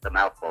 That's just a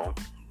mouthful.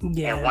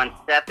 Yeah. And one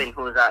Stephen,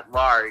 who is at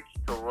large,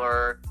 to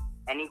lure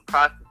any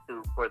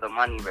prostitute for the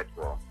money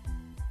ritual.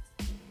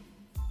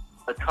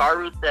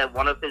 Ataru said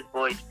one of his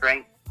boys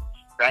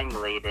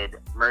strangulated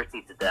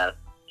Mercy to death,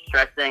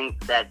 stressing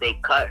that they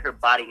cut her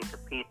body into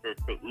pieces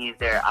to ease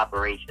their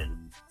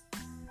operation.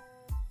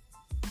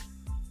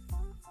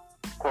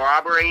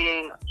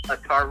 Corroborating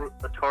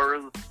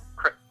Ataru's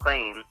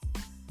claims,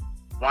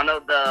 one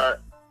of the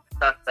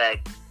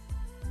suspects,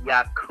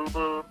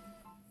 Yakubu,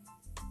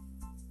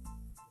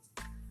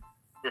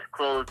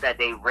 disclosed that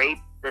they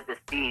raped the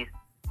deceased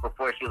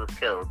before she was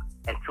killed,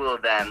 and 2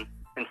 of them,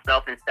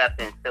 himself and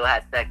Stephen, still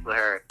had sex with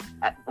her.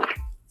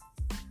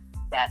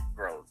 That's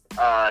gross.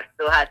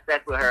 Still had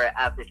sex with her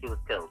after she was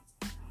killed.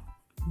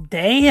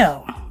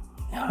 Damn.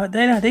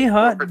 They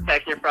hard. For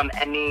protection from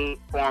any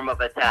form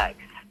of attack.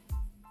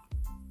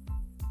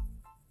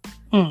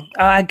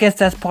 I guess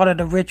that's part of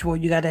the ritual.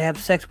 You got to have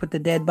sex with the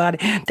dead body.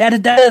 That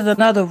is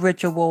another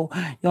ritual. You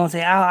know what I'm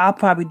saying? I'll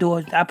probably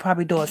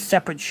do a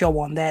separate show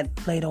on that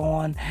later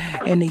on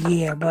in the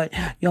year. But you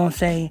know what I'm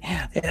saying?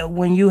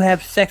 When you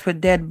have sex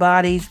with dead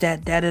bodies,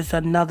 that is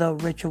another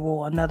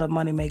ritual, another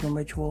money making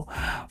ritual.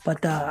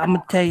 But I'm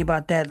gonna tell you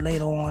about that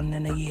later on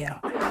in the year.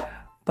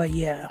 But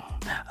yeah,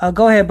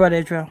 go ahead, Brother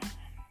Israel.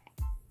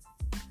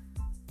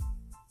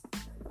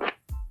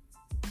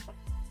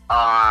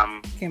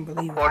 Can't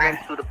believe according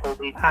to the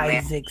police,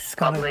 Isaac's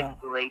public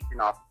relation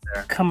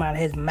officer, come out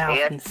of his mouth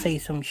and say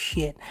some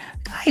shit.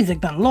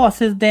 Isaac done lost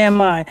his damn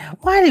mind.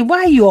 Why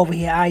are you over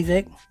here,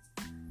 Isaac?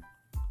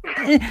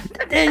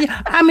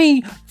 I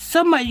mean,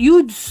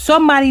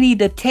 somebody need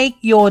to take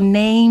your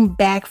name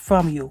back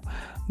from you.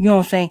 You know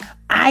what I'm saying?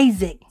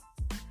 Isaac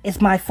is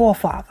my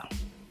forefather.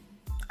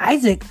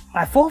 Isaac,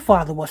 my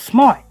forefather, was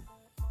smart.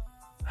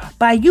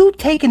 By you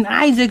taking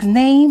Isaac's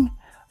name,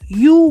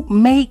 you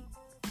make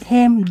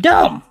him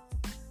dumb.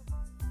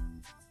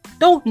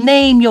 Don't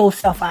name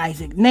yourself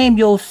Isaac. Name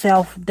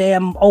yourself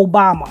damn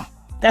Obama.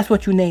 That's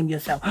what you name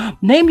yourself.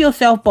 Name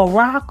yourself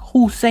Barack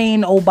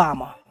Hussein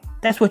Obama.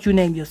 That's what you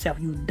name yourself,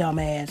 you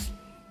dumbass.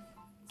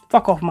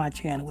 Fuck off my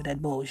channel with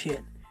that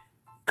bullshit.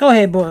 Go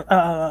ahead,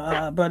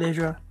 Brother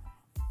Israel.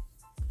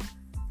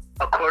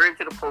 According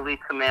to the police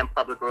command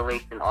public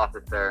relations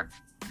officer,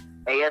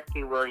 ASP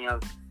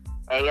Williams,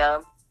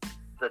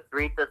 the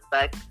 3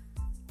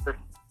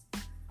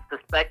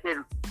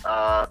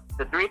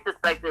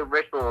 suspected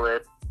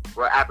ritualists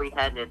were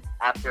apprehended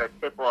after a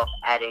tip-off,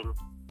 adding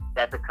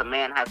that the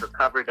command has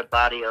recovered the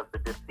body of the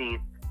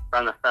deceased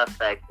from the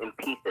suspect in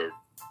pieces.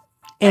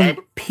 Head,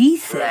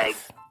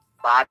 legs,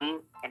 body,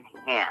 and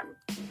hands.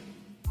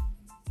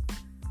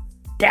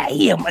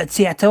 Damn!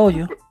 See, I told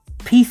you,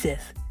 pieces,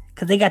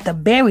 because they got to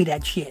bury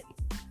that shit.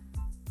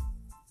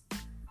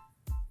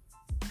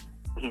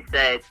 He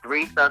said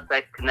 3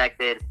 suspects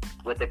connected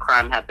with the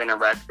crime have been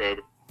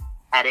arrested,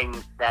 adding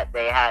that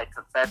they had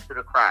confessed to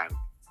the crime.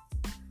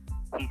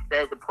 He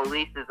said the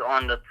police is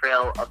on the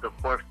trail of the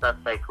 4th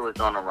suspect who is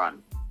on a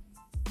run.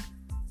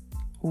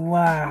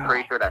 Wow. I'm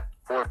pretty sure that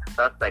 4th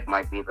suspect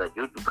might be the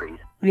Juju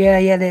priest. Yeah.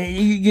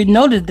 You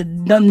notice the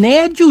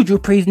damn Juju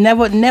priest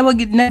never.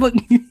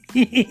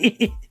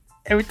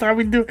 Every time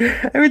we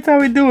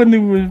do a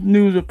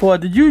news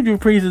report, the Juju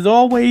priest is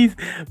always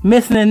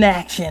missing in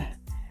action.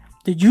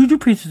 The Juju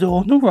priest is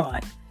on the run.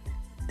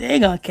 They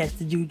ain't gonna catch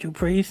the Juju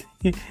priest.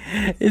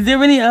 Is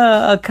there any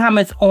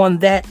comments on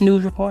that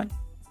news report?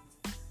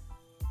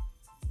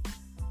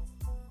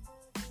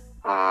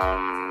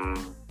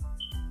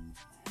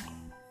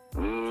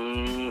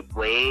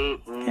 Wait.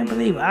 Can't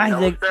believe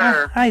Isaac.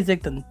 No,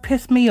 Isaac done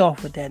pissed me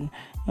off with that. You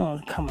know,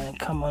 coming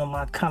on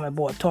my comment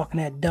board talking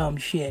that dumb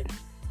shit.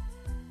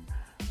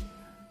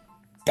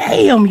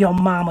 Damn, your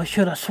mama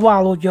should have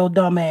swallowed your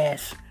dumb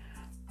ass.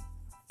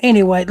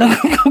 Anyway, go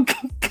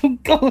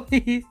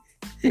ahead.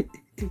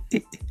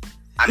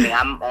 I mean,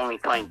 I'm only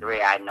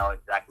 23. I know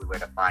exactly where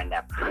to find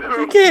that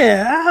proof.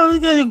 Yeah, I was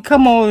gonna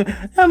come on.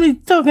 I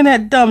mean, talking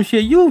that dumb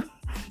shit. You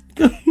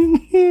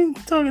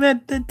talking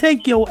that?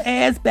 Take your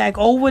ass back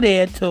over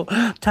there to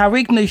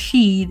Tariq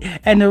Nasheed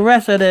and the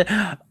rest of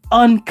the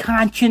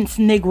unconscious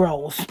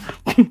Negroes.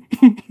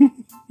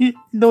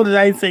 Notice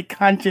I didn't say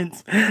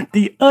conscience.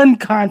 The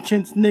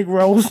unconscious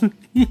Negroes.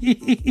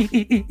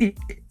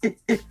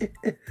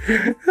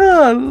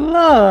 Oh,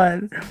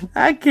 Lord.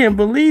 I can't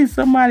believe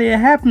somebody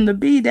happened to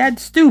be that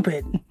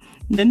stupid.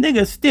 The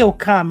nigga's still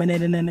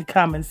commenting in the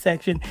comment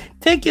section.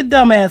 Take your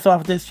dumb ass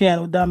off this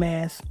channel,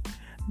 dumbass.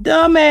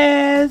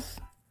 Dumbass.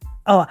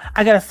 Oh,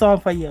 I got a song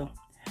for you.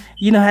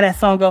 You know how that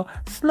song go?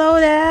 Slow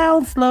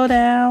down, slow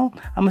down.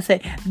 I'm gonna say,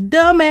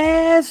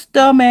 dumbass,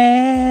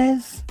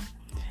 dumbass.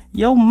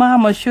 Your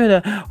mama should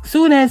have.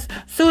 Soon as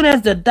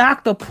the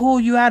doctor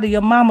pulled you out of your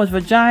mama's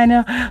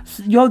vagina,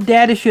 your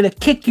daddy should have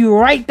kicked you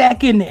right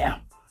back in there.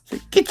 So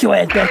get your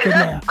ass back in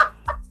there.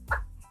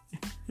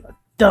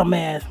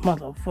 Dumbass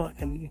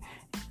motherfucking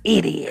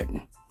idiot.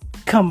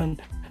 Coming,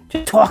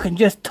 just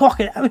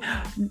talking. I mean,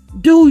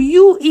 do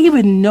you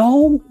even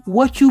know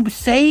what you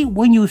say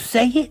when you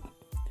say it?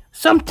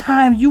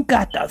 Sometimes you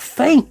got to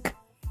think.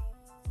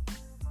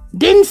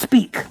 Didn't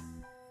speak.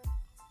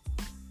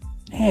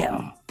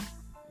 Damn.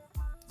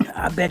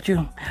 I bet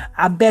you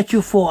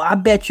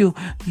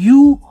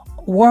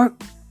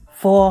work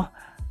for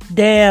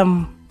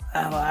damn,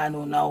 I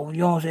don't know. You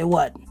don't say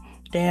what?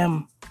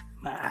 Damn,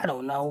 I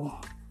don't know.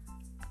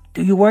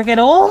 Do you work at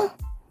all?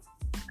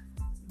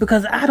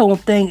 Because I don't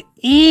think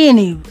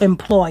any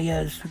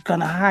employer is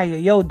gonna hire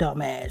your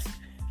dumb ass.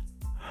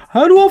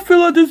 How do I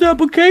fill out this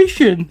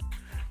application?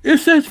 It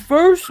says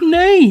first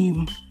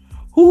name.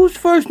 Whose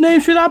first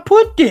name should I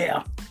put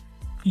there?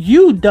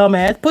 You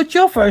dumbass, put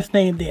your first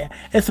name there.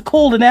 It's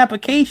called an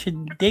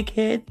application,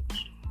 dickhead.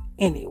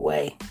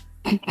 Anyway,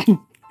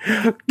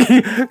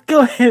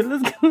 go ahead.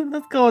 Let's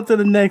go on to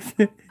the next.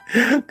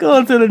 Go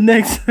on to the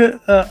next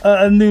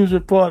news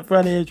report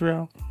from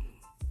Israel.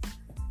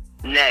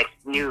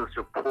 Next news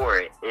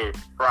report is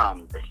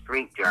from the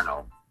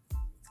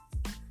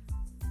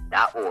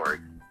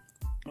streetjournal.org.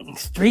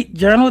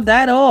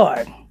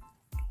 Streetjournal.org.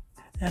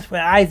 That's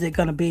where Isaac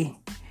gonna be,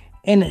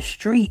 in the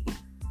street.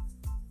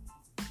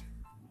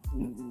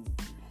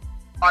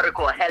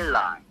 Article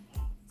headline: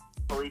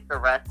 Police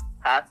arrest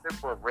pastor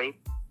for rape,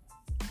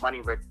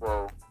 money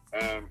ritual,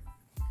 and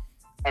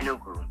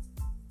Enugu.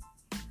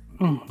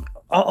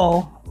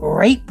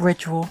 Rape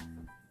ritual.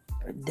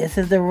 This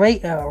is the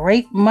rape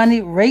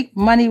money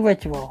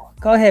ritual.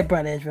 Go ahead,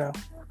 brother Israel.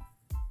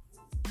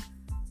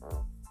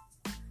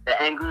 The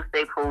Enugu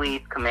State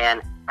Police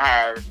Command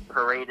has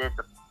paraded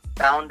the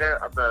founder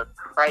of the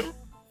Christ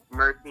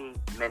Mercy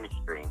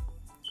Ministry.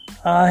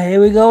 Here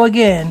we go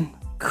again.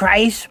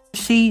 Christ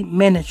Mercy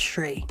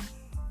Ministry.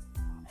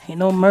 Ain't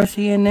no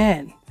mercy in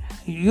that.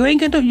 You ain't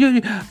get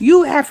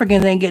you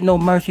Africans ain't get no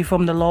mercy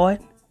from the Lord.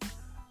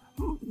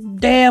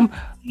 Damn,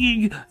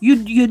 you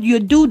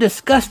do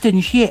disgusting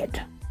shit.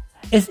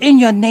 It's in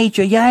your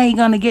nature. Y'all ain't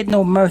gonna get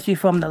no mercy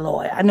from the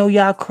Lord. I know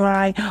y'all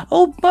crying,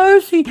 oh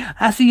mercy.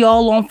 I see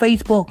y'all on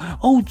Facebook.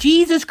 Oh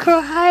Jesus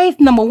Christ.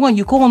 Number one,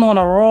 you calling on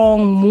the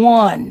wrong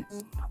one.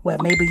 Well,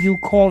 maybe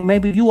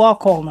you are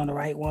calling on the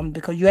right one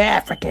because you're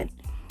African.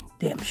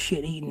 Damn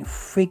shit eating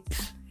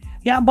freaks.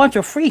 Y'all a bunch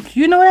of freaks.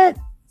 You know that?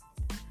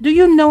 Do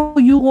you know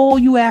all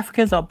you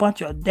Africans are a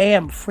bunch of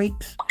damn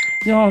freaks?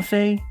 You know what I'm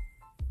saying?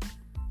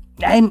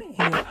 You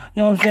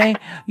know what I'm saying?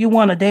 You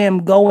want to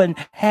damn go and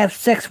have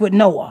sex with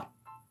Noah.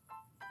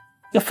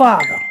 Your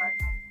father.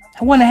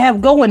 I want to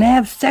go and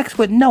have sex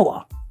with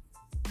Noah.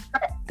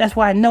 That's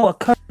why Noah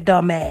cursed your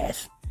dumb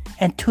ass.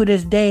 And to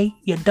this day,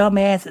 your dumb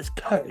ass is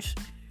cursed.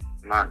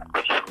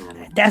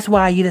 That's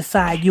why you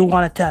decide you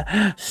wanted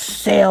to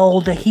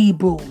sell the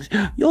Hebrews.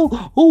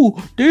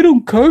 They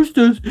done cursed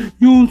us. You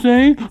know what I'm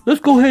saying? Let's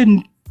go ahead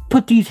and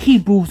put these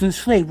Hebrews in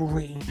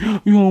slavery.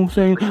 You know what I'm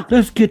saying?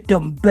 Let's get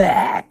them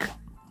back.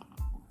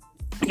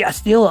 Y'all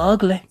still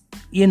ugly.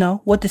 You know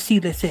what the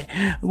sealer said.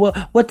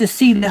 What the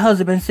sealer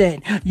husband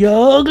said. You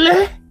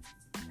ugly?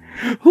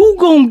 Who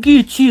gonna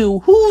get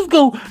you?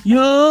 You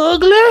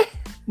ugly?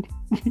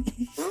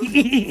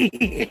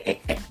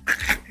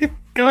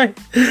 Go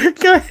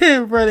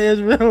ahead, brother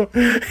Israel.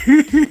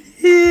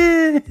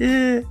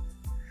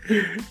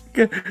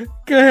 Go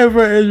ahead,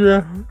 brother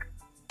Israel.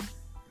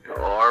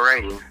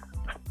 Alrighty.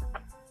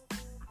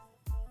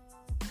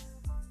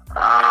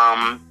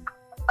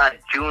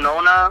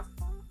 Junona.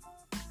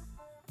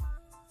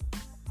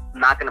 I'm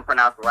not gonna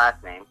pronounce the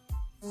last name.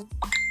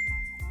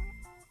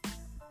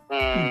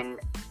 In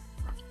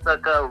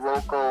Suka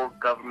local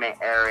government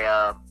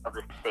area of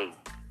the state.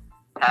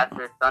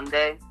 Pastor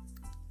Sunday.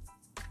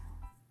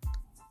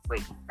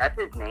 Wait, that's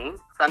his name?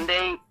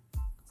 Sunday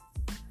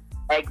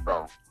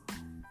Egbo.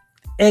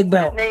 His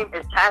name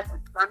is Pastor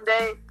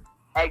Sunday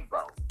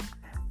Egbo.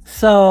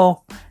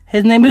 So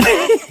his name is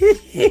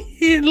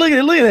look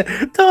at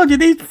it. Told you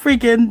these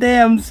freaking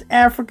damn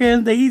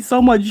Africans, they eat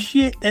so much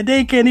shit that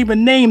they can't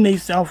even name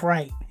themselves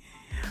right.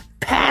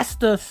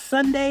 Pastor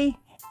Sunday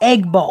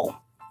Egbo.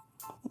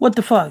 What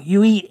the fuck?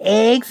 You eat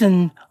eggs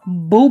and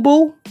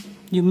boo-boo?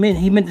 He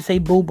meant to say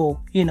boo-boo,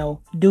 you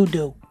know,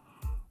 doo-doo.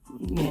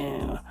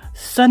 Yeah.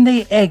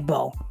 Sunday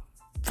Egbo.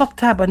 Fuck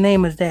type of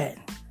name is that?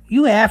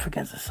 You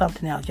Africans or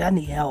something else. Y'all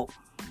need help.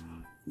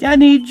 Y'all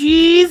need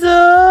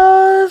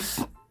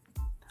Jesus.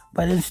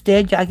 But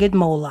instead, y'all get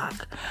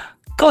Moloch.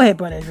 Go ahead,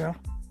 brother Israel.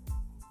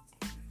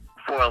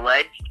 For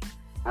alleged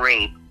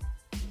rape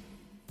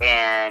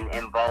and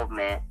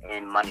involvement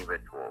in money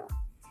rituals.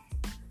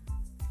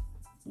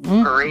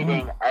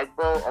 Parading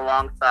Egbo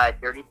alongside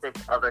 36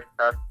 other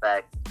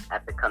suspects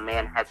at the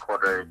command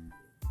headquarters.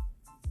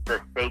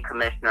 the state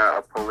commissioner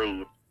of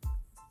police,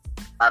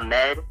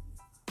 Ahmed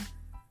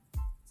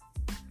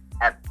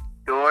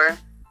Abdur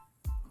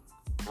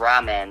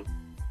Rahman,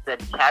 said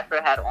the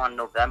captor had on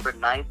November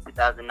 9th,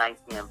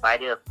 2019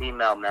 invited a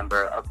female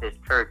member of his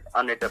church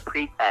under the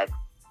pretext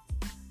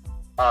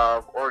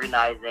of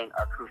organizing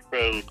a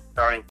crusade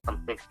starting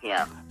from 6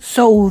 p.m.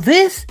 So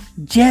this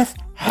just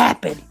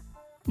happened.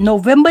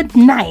 November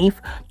 9th,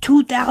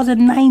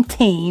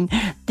 2019,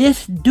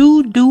 this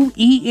doo-doo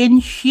eating,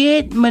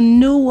 shit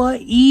manure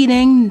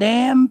eating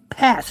damn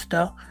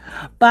pastor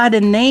by the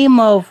name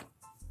of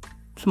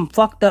some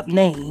fucked up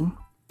name.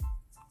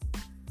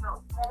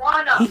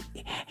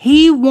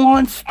 He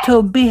wants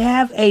to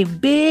have a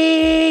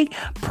big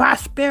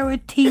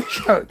prosperity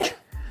church.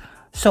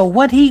 So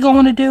what he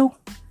gonna do?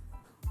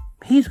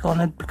 He's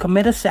gonna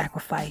commit a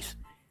sacrifice.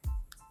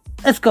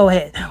 Let's go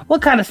ahead.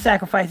 What kind of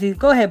sacrifice?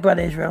 Go ahead,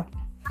 Brother Israel.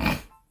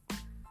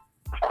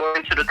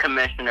 According to the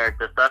commissioner,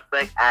 the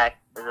suspect asked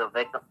the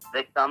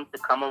victim to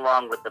come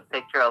along with a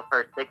picture of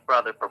her sick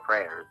brother for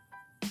prayers.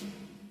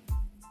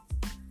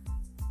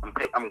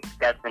 I'm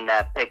guessing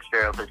that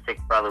picture of his sick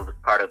brother was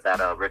part of that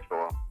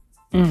ritual.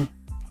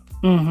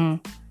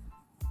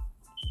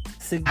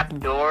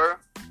 Abdur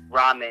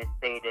Rahman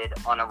stated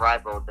on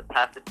arrival, the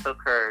pastor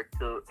took her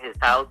to his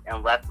house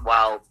and left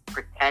while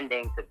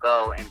pretending to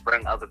go and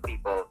bring other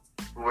people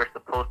who were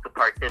supposed to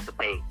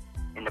participate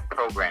in the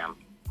program.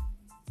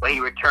 But he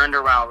returned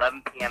around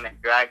 11 p.m.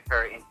 and dragged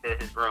her into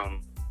his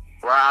room,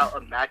 brought out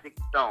a magic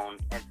stone,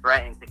 and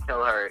threatened to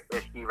kill her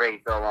if she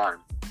raised the alarm.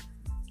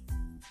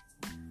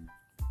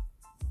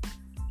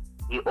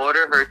 He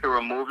ordered her to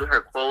remove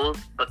her clothes,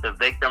 but the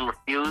victim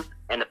refused,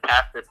 and the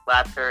pastor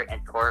slapped her and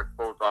tore her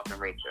clothes off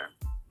and raped her.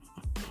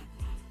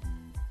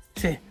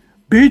 Say,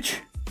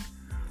 bitch,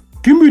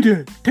 give me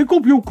that. Take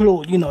off your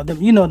clothes. You know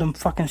them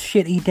fucking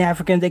shit-eating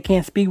Africans. They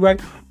can't speak right.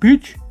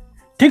 Bitch,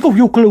 take off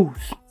your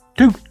clothes.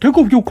 Take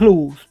off your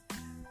clothes.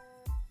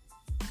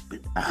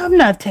 I'm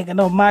not taking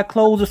off my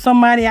clothes or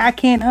somebody I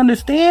can't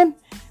understand.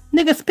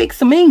 Nigga, speak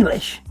some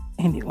English.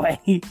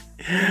 Anyway.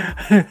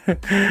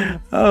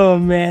 Oh,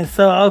 man.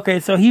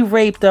 So he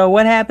raped her.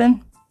 What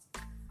happened?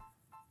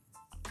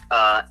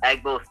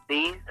 Egbo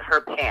seized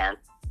her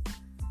pants.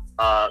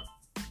 I'm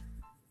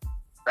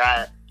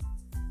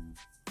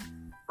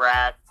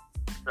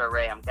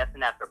guessing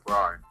that's her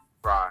bra.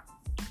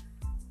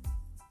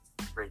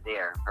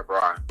 Brassiere, her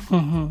bra.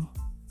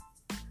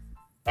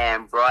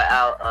 And brought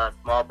out a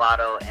small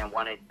bottle and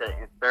wanted to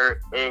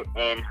insert it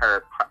in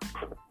her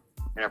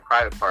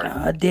private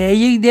part. There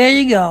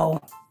you go.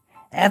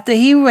 After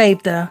he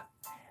raped her,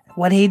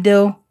 what'd he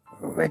do?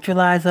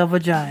 Ritualize her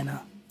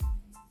vagina.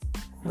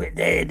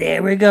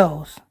 There it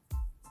goes.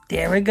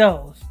 There it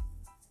goes.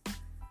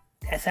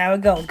 That's how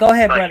it goes. Go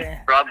ahead,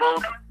 brother.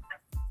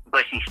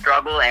 But she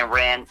struggled and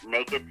ran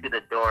naked to the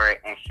door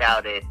and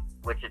shouted,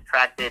 which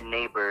attracted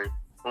neighbors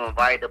who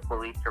invited the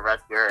police to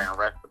rescue her and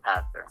arrest the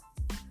pastor.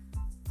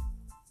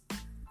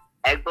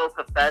 Egbo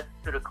confessed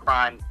to the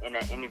crime in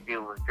an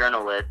interview with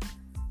journalists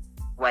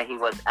when he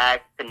was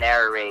asked to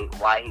narrate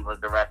why he was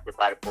arrested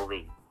by the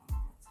police.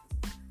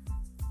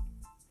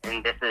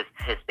 And this is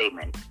his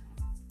statement.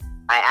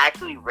 I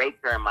actually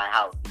raped her in my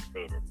house, he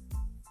stated.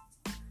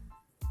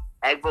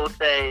 Egbo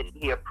said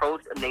he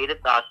approached a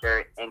native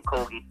doctor in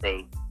Kogi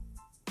State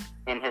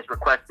in his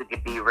request to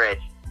be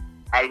rich,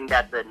 adding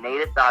that the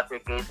native doctor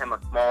gave him a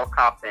small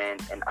coffin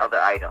and other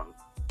items,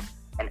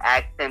 and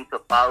asked him to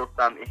follow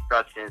some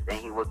instructions and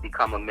he would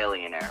become a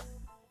millionaire.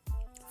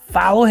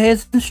 Follow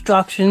his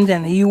instructions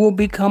and he will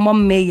become a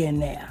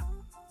millionaire.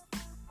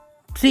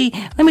 See,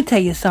 let me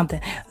tell you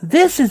something.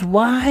 This is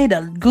why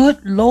the good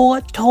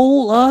Lord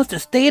told us to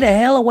stay the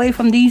hell away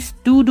from these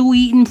doo-doo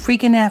eating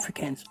freaking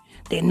Africans.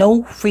 They're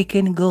no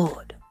freaking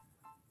good.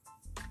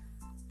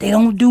 They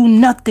don't do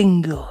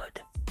nothing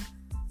good.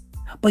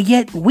 But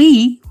yet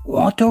we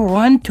want to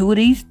run to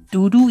these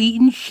doo-doo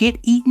eating, shit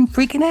eating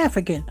freaking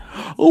African.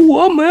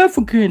 Oh, I'm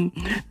African.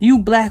 You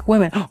black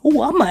women.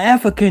 Oh, I'm an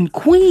African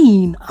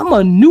queen. I'm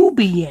a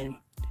Nubian.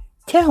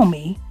 Tell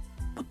me,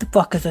 what the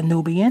fuck is a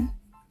Nubian?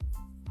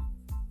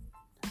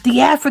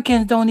 The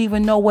Africans don't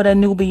even know what a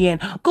Nubian.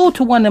 Go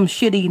to one of them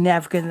shit eating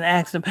Africans and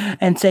ask them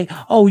and say,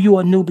 oh, you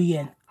a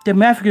Nubian.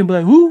 Them Africans be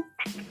like, who?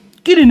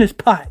 Get in this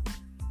pot.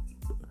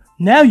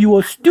 Now you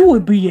a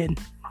Stewardian.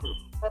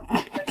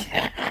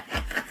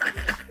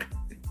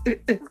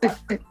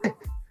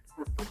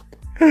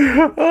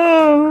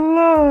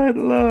 Oh,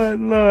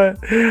 Lord.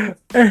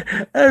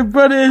 Hey,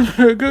 Brother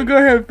Israel, go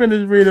ahead and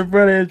finish reading,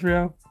 Brother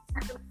Israel.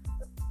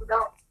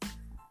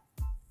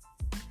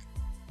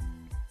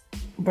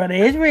 Brother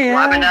Israel.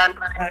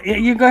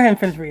 You go ahead and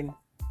finish reading.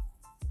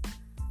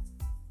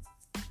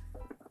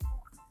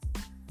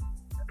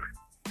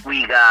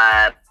 We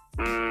got,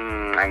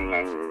 I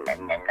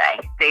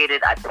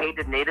stated, I paid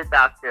the native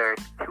doctor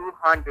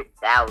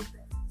 $200,000.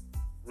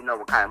 You know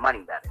what kind of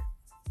money that is.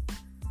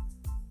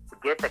 To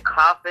get the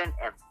coffin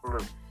and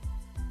flute.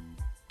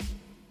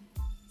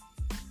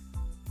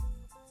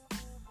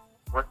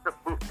 What's the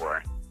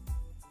for?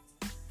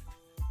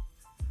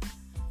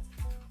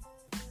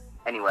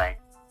 Anyway,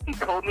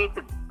 told me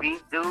to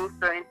do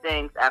certain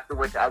things, after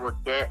which I would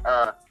get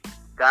a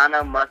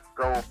Ghana must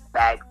go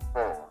bag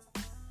full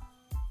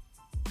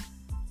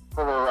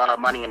of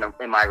money in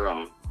my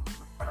room.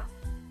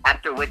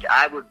 After which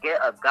I would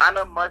get a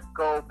Ghana must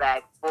go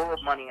bag full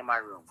of money in my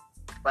room.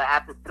 But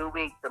after 2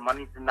 weeks, the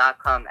money did not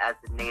come as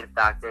the native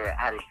doctor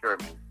had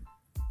assured me.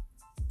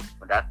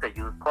 But that's because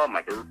you was poor,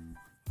 my dude.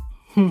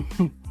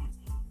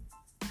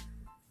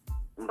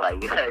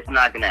 Like, it's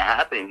not going to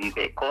happen if you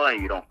get caught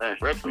and you don't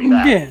finish ritual. You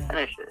gotta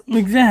finish it.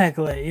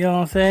 Exactly. You know what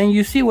I'm saying?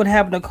 You see what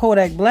happened to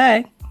Kodak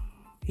Black.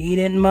 He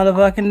didn't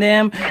motherfucking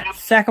damn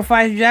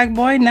sacrifice Jack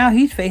Boy. Now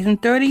he's facing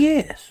 30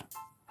 years.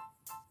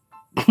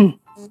 Go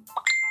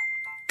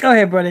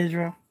ahead, Brother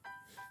Israel.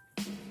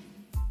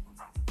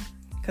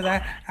 Because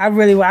I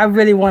really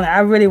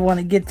want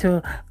to get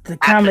to the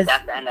comments.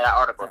 That's the end of that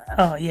article.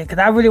 Oh yeah, because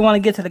I really want to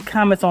get to the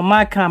comments on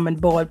my comment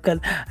board, because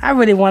I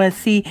really want to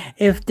see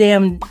if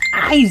damn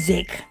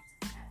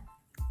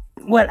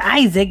what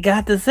Isaac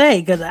got to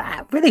say, because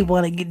I really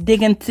want to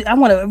dig into. I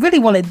really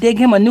want to dig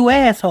him a new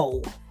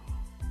asshole.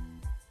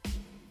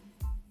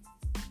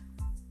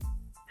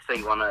 So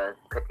you want to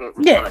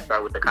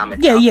start with the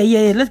comments? Yeah.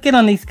 Let's get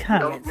on these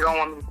comments. You don't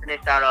want me to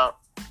finish that up?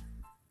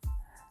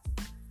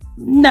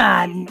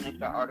 Nah.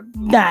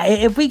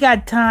 If we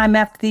got time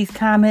after these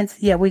comments,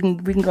 yeah, we can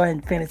go ahead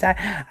and finish.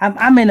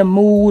 I'm in the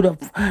mood of,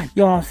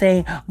 you know what I'm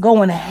saying,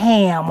 going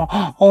ham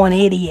on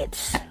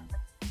idiots.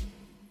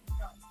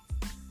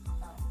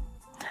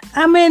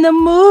 I'm in the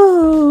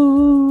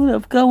mood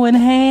of going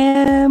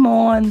ham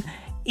on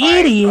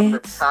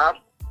idiots. Top,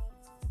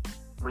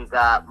 we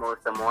got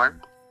Melissa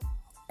Moore.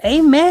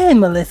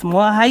 Amen, Melissa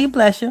Moore. How you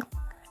bless you?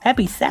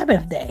 Happy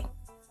Sabbath day.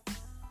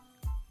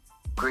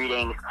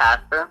 Greetings,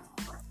 Pastor.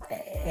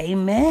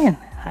 Amen.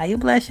 How you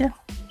bless you?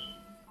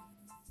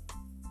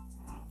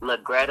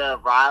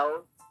 LaGreta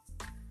Riles.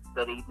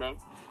 Good evening.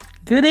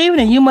 Good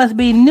evening. You must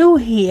be new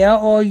here,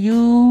 or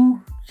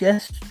you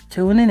just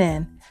tuning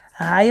in.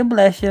 How you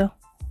bless you?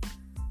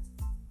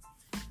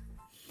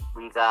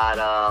 We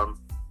got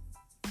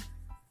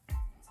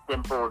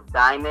Simple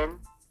Diamond.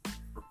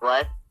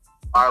 Blessed.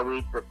 Are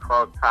we the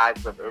 12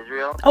 tribes of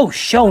Israel? Oh,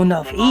 sure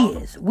enough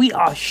is. We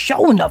are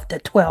sure enough the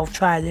 12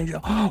 tribes of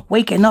Israel.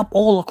 Waking up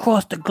all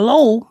across the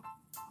globe.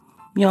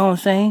 You know what I'm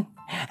saying?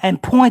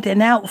 And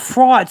pointing out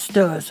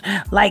fraudsters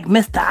like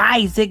Mr.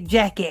 Isaac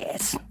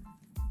Jackass.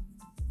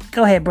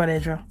 Go ahead, Brother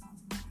Israel.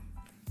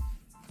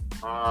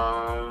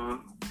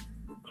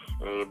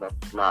 Okay,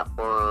 that's not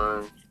for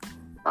us.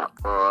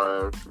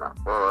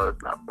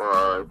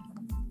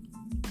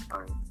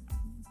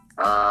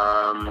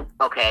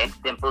 Okay,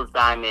 Dimples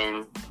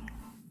Diamond.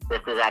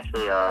 This is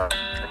actually a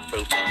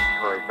statement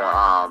towards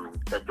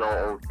the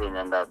Joel Osteen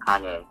and the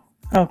Kanye.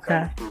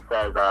 Okay. He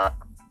says,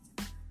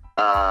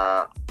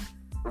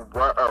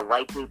 what a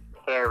likely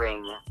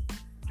pairing,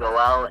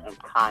 Joel and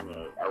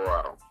Kanye.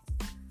 LOL.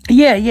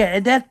 Yeah,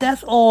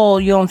 that's all,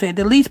 you know what I'm saying.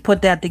 At least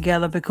put that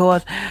together,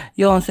 because,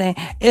 you know what I'm saying,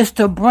 it's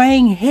to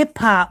bring hip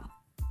hop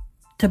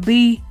to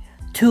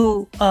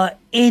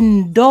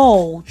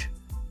indulge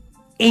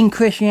in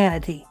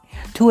Christianity,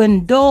 to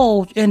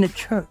indulge in the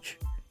church,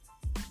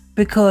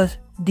 because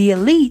the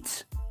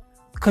elites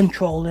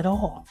control it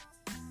all.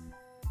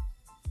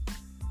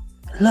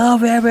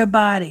 Love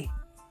everybody.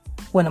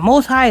 When the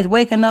Most High is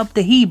waking up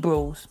the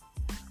Hebrews,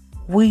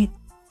 the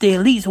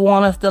elites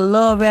want us to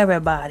love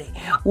everybody.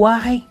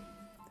 Why?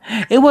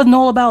 It wasn't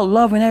all about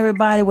loving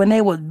everybody when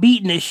they was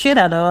beating the shit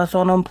out of us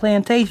on them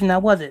plantations, now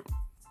was it?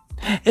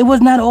 It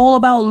was not all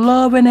about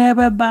loving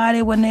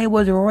everybody when they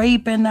was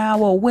raping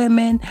our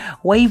women,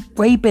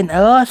 raping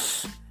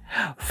us,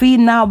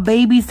 feeding our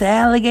babies to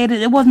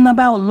alligators. It wasn't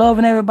about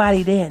loving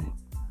everybody then.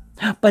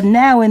 But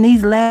now in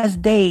these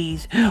last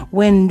days,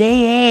 when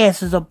their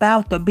ass is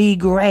about to be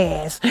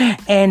grass,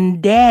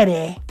 and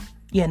daddy,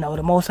 you know,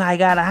 the Most High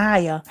got a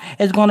higher,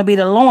 is going to be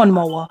the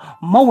lawnmower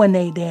mowing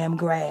they damn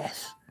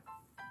grass.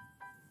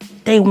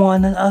 They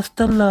wanted us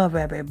to love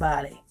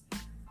everybody.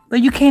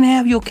 But you can't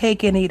have your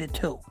cake and eat it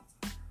too.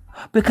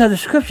 Because the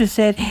scripture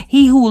said,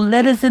 he who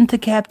led us into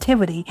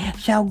captivity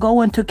shall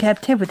go into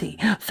captivity.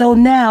 So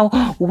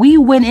now we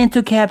went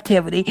into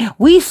captivity.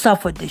 We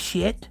suffered the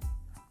shit.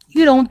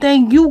 You don't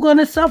think you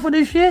gonna suffer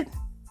the shit?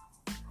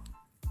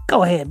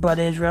 Go ahead,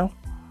 Brother Israel.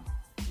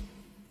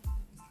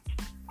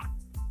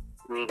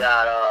 We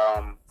got,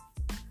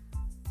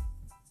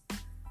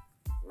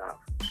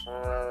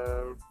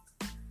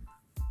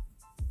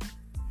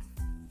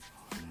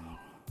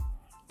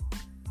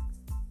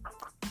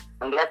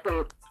 I'm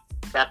guessing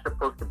that's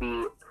supposed to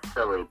be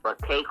silly,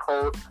 but Kate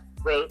Holt,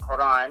 wait,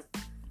 hold on.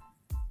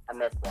 I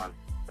missed one.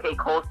 Kate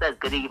Cole says,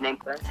 good evening,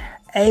 sir.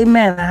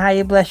 Amen. How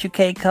you bless you,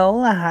 Kate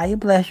Cole. How you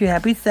bless you.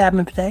 Happy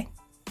Sabbath day.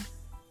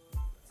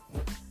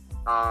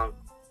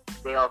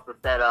 They also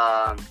said,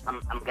 I'm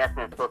guessing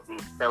it's supposed to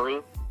be silly.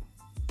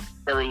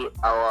 Silly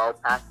LOL,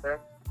 Pastor.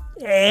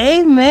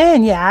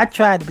 Amen. Yeah, I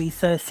try to be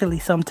so silly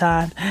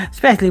sometimes,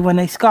 especially when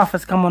they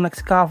scoffers come on the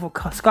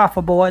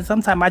scoffer board.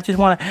 Sometimes I just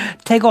want to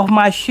take off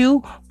my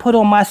shoe, put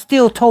on my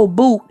steel toe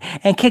boot,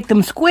 and kick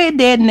them square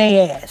dead in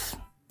their ass.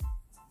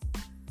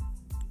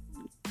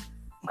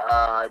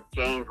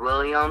 James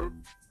Williams,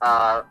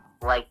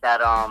 like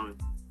that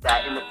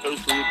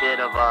imitation you did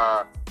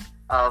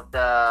of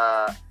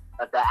the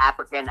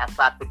African that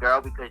slapped the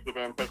girl because she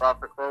didn't take off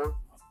her clothes.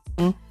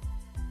 Mm-hmm.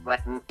 When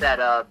you said,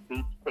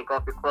 "Beach, take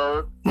off your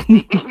clothes."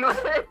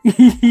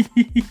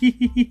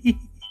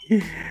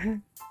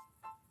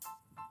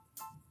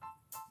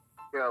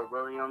 Girl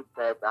Williams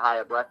said, "The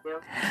higher bless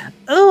you."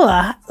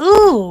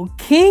 Ooh,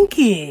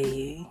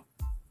 kinky.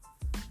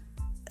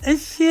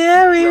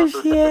 Sherry.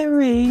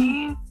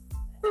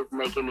 It's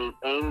making me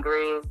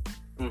angry.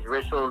 These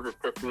rituals is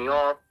pissing me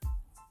off.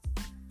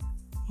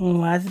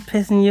 Why is it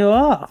pissing you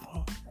off?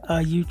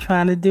 Are you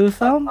trying to do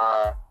something?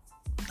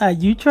 Are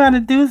you trying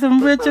to do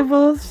some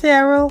rituals,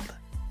 Cheryl?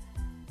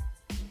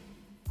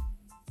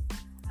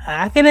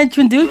 I can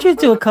introduce you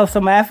to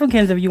some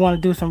Africans if you want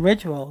to do some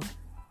rituals.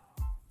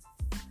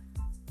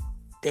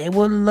 They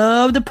would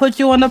love to put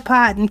you on the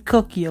pot and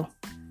cook you.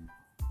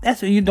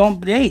 That's what you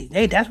don't.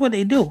 Hey, that's what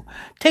they do.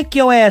 Take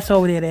your ass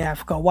over there to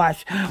Africa.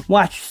 Watch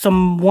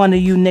one of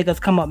you niggas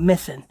come up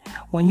missing.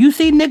 When you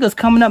see niggas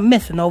coming up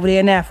missing over there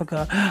in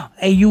Africa,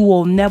 and you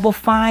will never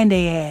find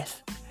their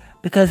ass,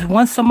 because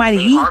once somebody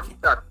eats.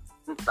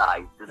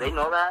 Do they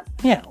know that?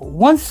 Yeah.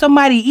 Once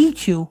somebody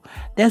eats you,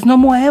 there's no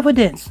more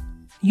evidence.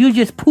 You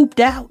just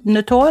pooped out in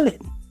the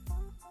toilet.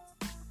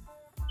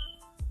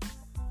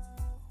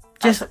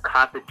 Just a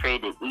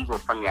concentrated evil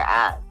from your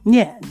ass.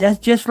 Yeah, that's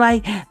just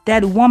like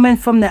that woman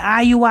from the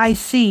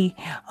IUIC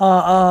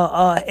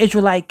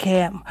Israelite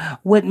camp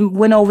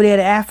went over there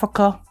to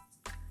Africa,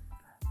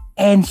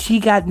 and she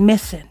got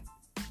missing.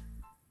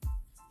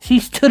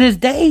 She's to this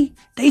day,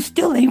 they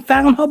still ain't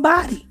found her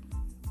body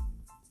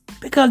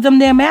because them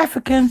damn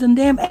Africans and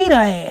damn ate her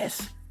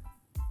ass.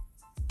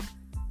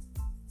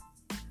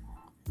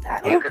 Yeah,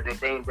 because they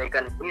think they're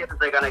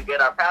gonna get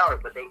our power,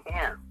 but they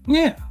can't.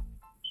 Yeah.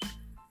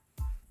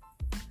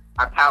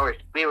 Our power is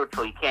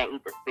spiritual. You can't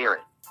eat the spirit.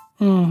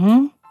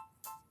 Mm-hmm.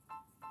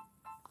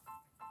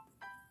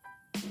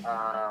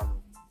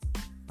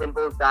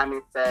 Simple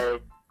Diamond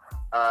says,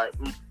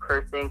 each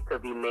person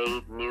could be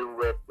made new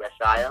with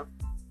Yeshaya.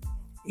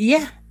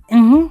 Yeah.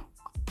 Mm-hmm.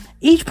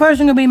 Each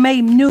person could be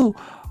made new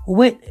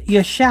with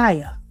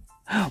Yeshaya.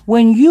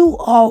 When you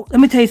all, let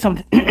me tell you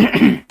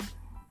something.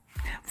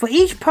 For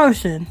each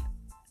person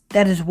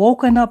that is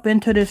woken up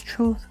into this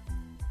truth,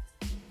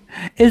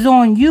 is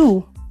on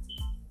you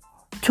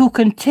to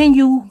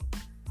continue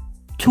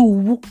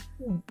to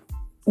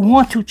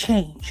want to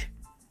change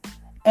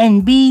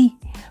and be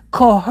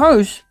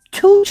coerced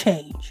to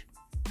change.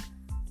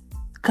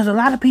 Because a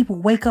lot of people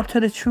wake up to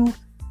the truth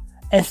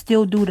and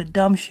still do the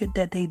dumb shit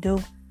that they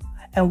do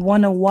and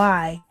wonder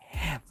why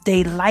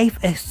their life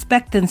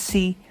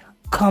expectancy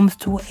comes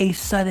to a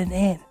sudden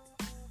end.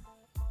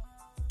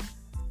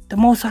 The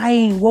Most High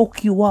ain't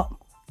woke you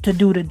up to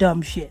do the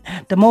dumb shit.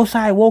 The Most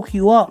High woke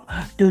you up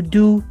to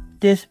do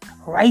this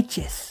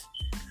righteous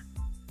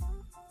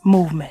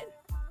movement.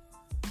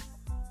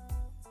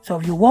 So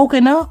if you're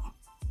woken up,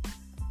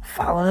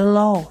 follow the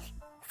laws,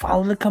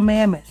 follow the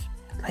commandments.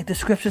 Like the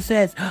scripture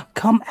says,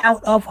 come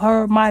out of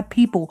her, my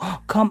people.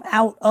 Come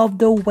out of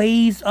the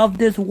ways of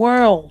this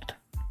world.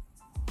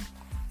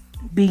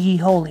 Be ye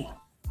holy,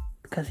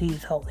 because he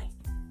is holy.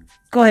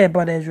 Go ahead,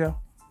 Brother Israel.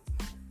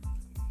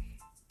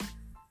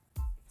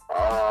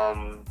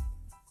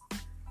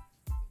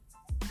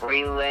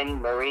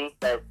 Breland Marie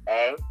says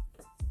A.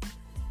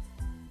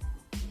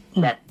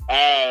 That's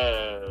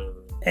A.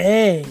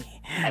 Hey,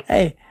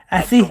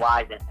 I see.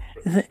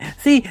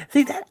 See,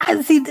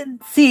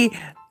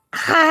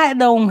 I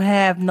don't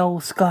have no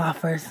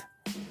scoffers.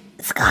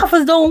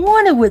 Scoffers don't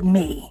want it with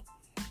me.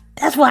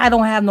 That's why I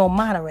don't have no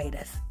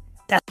moderators.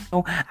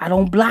 I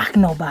don't block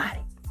nobody.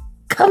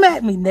 Come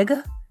at me,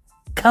 nigga.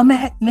 Come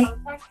at me.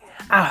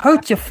 I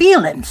hurt your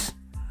feelings.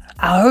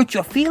 And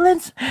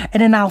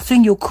then I'll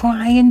send you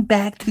crying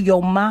back to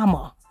your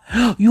mama.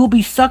 You'll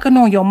be sucking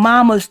on your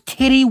mama's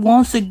titty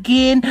once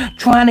again,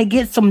 trying to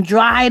get some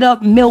dried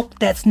up milk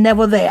that's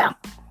never there.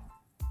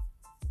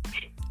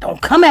 Don't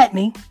come at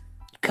me.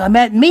 Come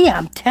at me,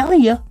 I'm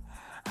telling you.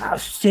 I'll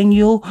send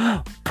you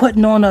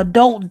putting on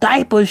adult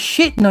diapers,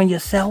 shitting on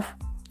yourself.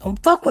 Don't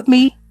fuck with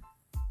me.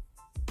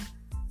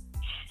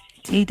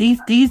 See,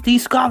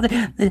 these scoffers,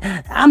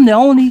 I'm the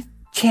only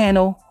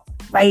channel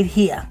right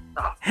here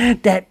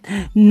that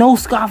no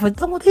scoffers,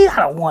 I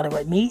don't want it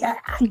with me. I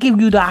give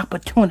you the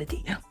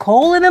opportunity.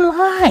 Call it in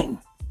line.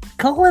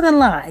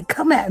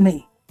 Come at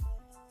me.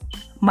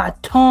 My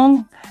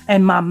tongue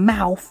and my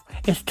mouth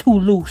is too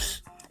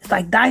loose. It's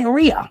like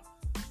diarrhea.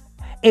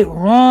 It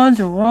runs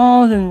and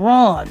runs and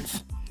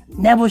runs.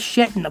 Never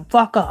shutting the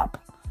fuck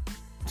up.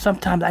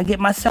 Sometimes I get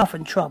myself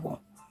in trouble.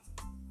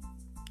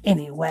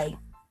 Anyway.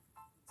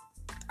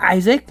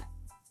 Isaac,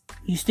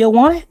 you still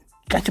want it?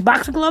 Got your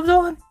boxing gloves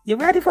on? You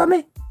ready for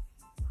me?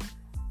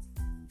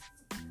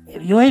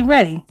 If you ain't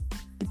ready,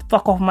 get the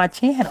fuck off my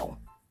channel.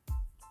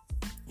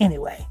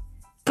 Anyway,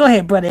 go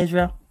ahead, Brother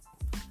Israel.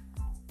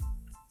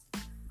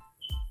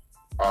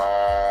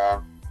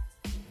 I'm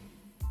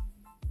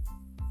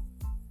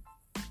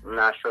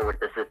not sure what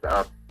this is.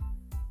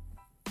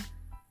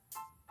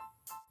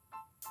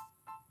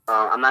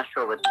 I'm not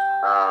sure what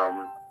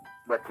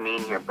to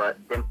mean here, but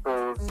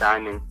Dimple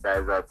Diamond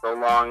says, so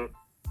long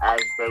as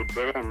they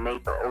didn't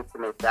make the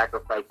ultimate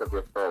sacrifice of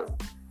your soul.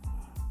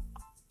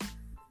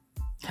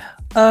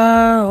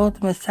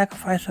 Ultimate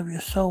sacrifice of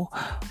your soul.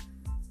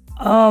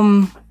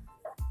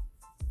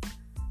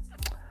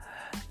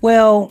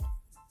 Well,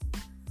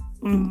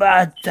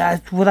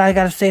 what I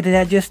gotta say to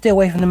that, just stay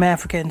away from them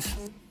Africans.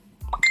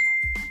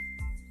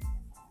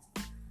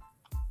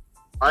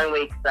 Only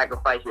way you can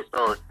sacrifice your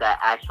soul is that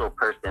actual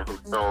person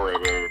whose soul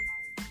it is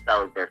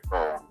sells their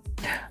soul.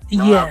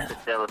 No one else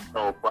can sell a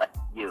soul but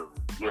you.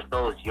 Your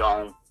soul is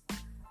your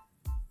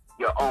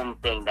own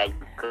thing that you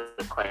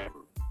could claim.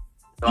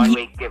 The only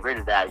way you can get rid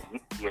of that is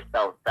you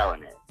yourself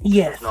selling it.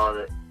 Yes.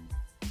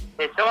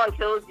 If someone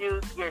kills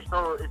you, your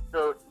soul is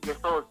still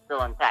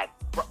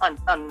intact. But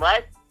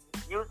unless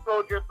you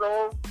sold your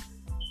soul,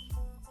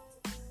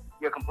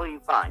 you're completely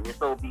fine. Your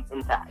soul will be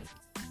intact.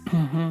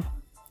 Mm-hmm.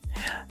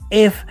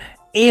 If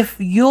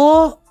you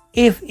are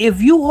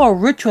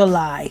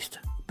ritualized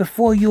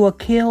before you are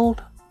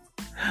killed,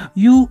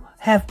 you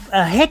have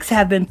a hex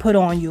have been put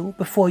on you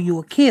before you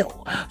were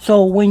killed.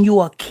 So when you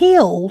are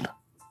killed,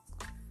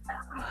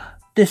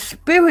 the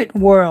spirit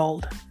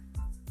world,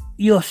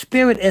 your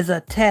spirit is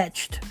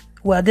attached.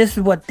 Well, this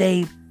is what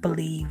they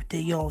believe.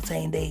 You know what I'm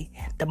saying? They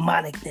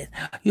demonicness.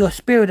 Your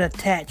spirit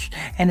attached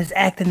and is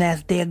acting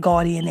as their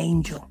guardian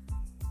angel.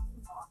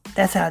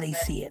 That's how they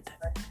see it.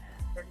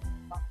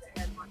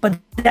 But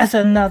that's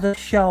another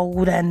show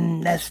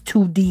that's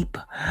too deep.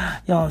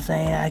 You know what I'm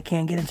saying? I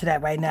can't get into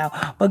that right now.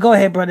 But go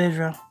ahead, Brother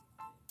Israel.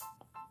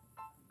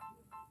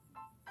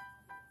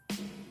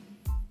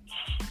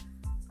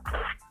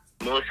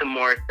 Melissa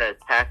Moore says,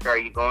 Pastor, are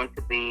you going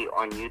to be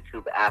on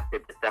YouTube after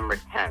December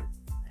 10th?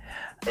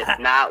 If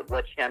not,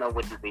 what channel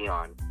would you be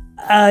on?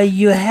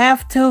 You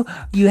have to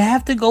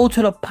go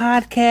to the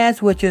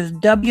podcast, which is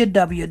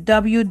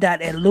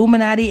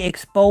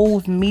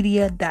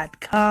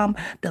www.illuminatiexposedmedia.com.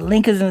 The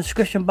link is in the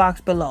description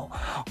box below.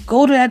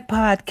 Go to that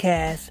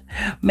podcast.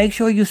 Make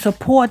sure you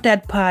support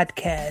that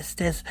podcast.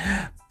 There's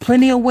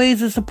plenty of ways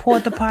to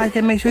support the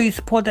podcast. Make sure you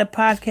support that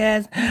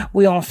podcast.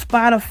 We're on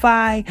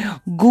Spotify,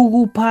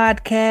 Google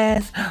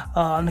Podcasts,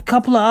 and a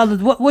couple of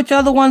others. Which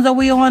other ones are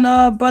we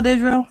on, Brother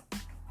Israel?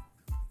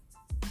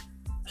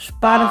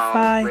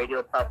 Spotify,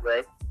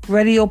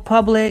 Radio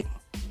Public,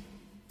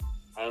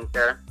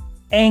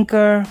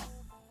 Anchor,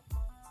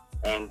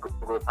 and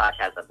Google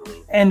Podcasts, I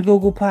believe. And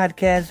Google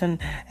Podcasts and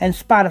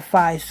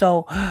Spotify.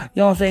 So, you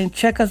know what I'm saying?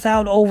 Check us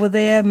out over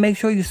there. Make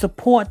sure you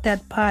support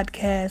that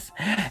podcast.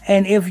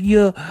 And if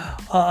you're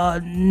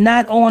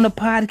not on the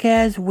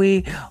podcast,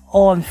 we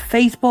on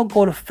Facebook.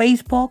 Go to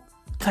Facebook,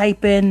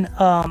 type in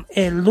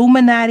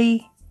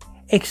Illuminati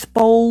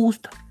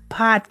Exposed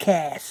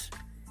Podcast.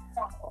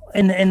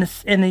 In the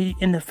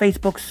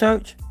Facebook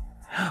search,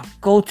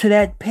 go to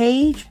that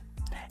page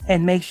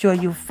and make sure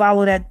you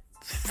follow that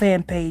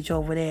fan page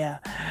over there.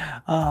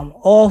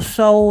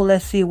 Also,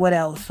 let's see what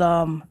else.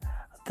 I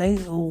think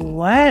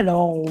right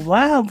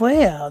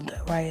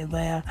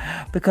there,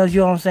 because you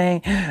know what I'm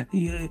saying.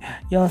 You know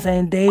what I'm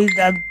saying. Days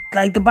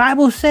like the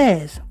Bible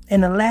says,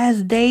 in the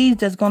last days,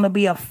 there's gonna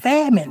be a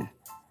famine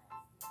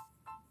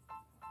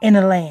in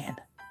the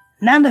land.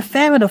 Not the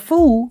famine of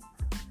food,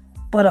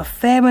 but a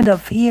famine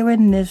of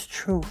hearing this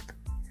truth.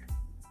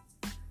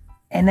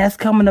 And that's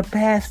coming to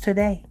pass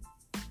today.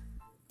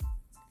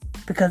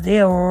 Because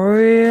they're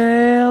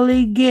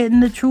really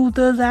getting the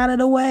truthers out of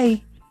the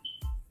way.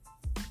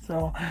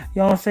 So,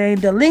 you know what I'm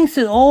saying?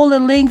 All the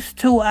links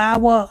to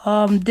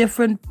our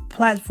different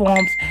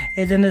platforms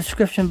is in the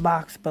description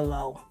box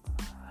below.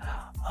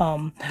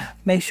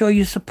 Make sure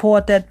you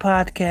support that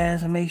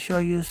podcast and make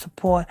sure you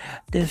support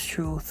this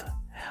truth.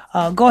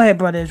 Go ahead,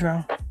 Brother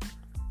Israel.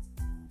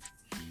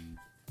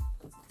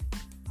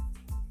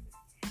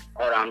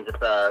 Hold on, I'm just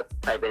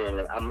typing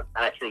in. I'm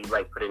actually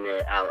putting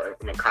it out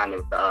in the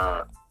comments.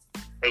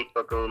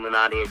 Facebook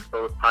Illuminati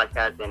Exposed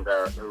Podcast and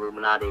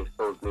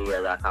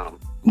IlluminatiExposedMedia.com.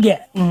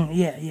 Yeah,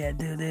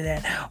 do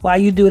that. While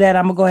you do that,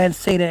 I'm going to go ahead and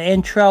say the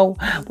intro.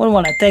 I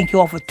want to thank you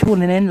all for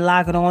tuning in,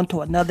 logging on to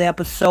another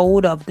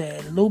episode of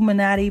the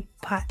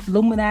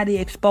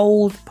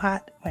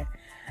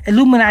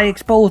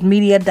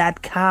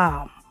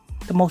IlluminatiExposedMedia.com,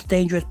 the most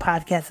dangerous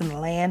podcast in the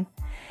land.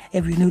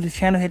 If you're new to the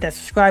channel, hit that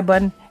subscribe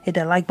button. Hit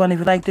that like button if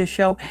you like this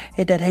show.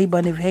 Hit that hate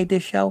button if you hate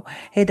this show.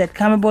 Hit that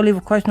comment button, leave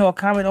a question or a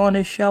comment on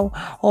this show.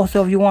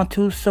 Also, if you want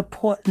to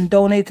support and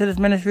donate to this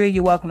ministry,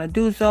 you're welcome to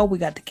do so. We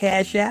got the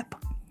Cash App.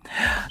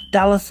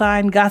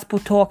 $ Gospel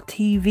Talk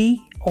TV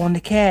on the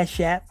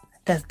Cash App.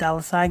 That's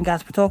 $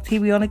 Gospel Talk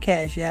TV on the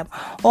Cash App.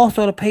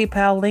 Also, the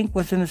PayPal link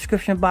was in the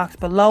description box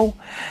below.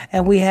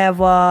 And we have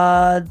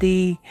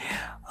the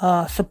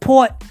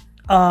support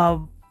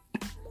buttons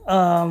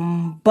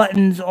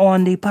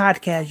on the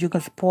podcast. You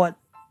can support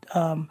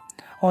on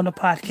the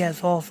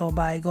podcast also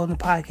by going to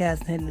the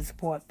podcast and hitting the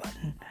support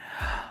button.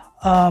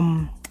 Let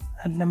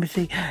me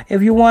see.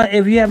 If you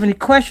have any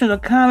questions or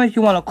comments,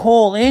 you want to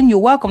call in, you're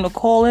welcome to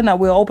call in. I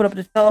will open up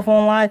the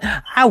telephone line.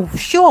 I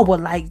sure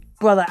would like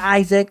Brother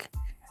Isaac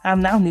I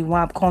don't even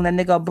want to call that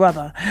nigga a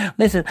brother.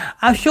 Listen,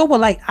 I sure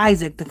would like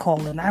Isaac to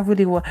call in. I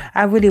really want,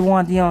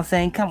 you know what I'm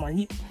saying? Come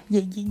on,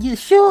 you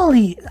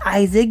surely,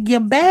 Isaac, you're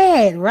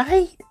bad,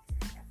 right?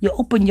 You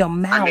open your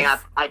mouth. I mean,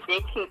 I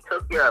think he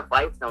took your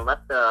advice and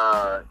left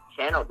the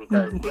channel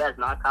because he has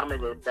not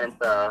commented since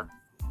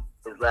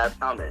his last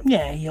comment.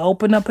 Yeah, he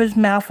opened up his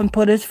mouth and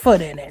put his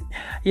foot in it.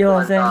 You know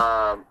what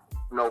I'm saying?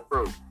 No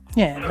proof.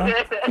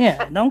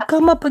 Yeah, don't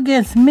come up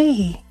against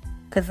me.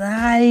 Because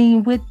I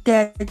ain't with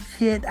that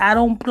shit. I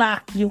don't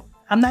block you.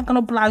 I'm not going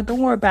to block. Don't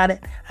worry about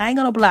it. I ain't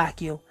going to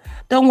block you.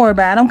 Don't worry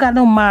about it. I don't got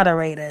no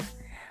moderators.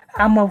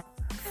 I'm going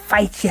to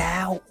fight you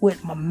out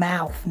with my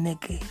mouth,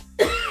 nigga.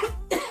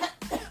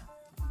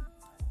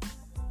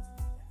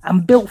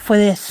 I'm built for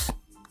this.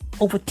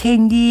 Over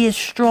 10 years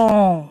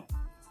strong.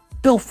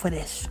 Built for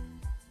this.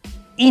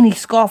 Any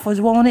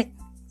scoffers want it?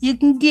 You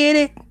can get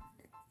it.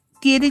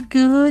 Get it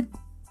good.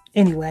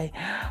 Anyway,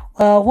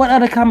 what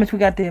other comments we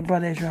got there,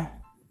 Brother Israel?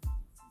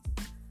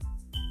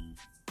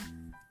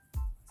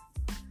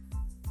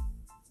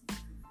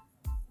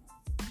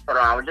 Hold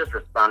on, I was just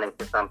responding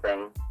to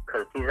something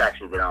because he's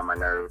actually getting on my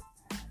nerves.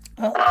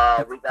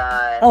 We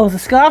got. Oh, the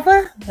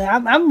scoffer?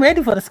 I'm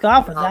ready for the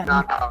scoffers. No,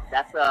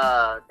 that's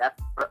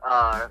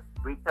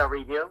retail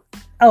review.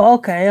 Oh,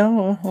 okay.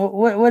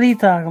 What are you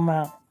talking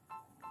about?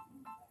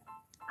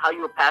 How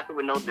you a pastor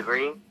with no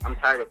degree? I'm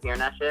tired of hearing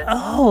that shit.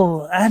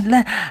 Oh,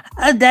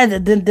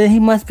 then he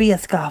must be a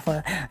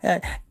scoffer.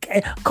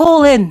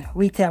 Call in,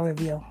 retail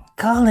review.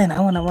 Call in. I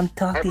want to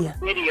talk to you.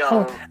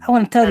 I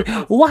want to tell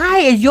you. Why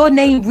is your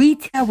name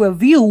Retail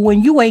Review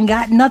when you ain't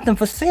got nothing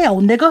for sale,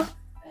 nigga?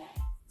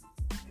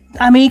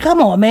 I mean,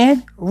 come on,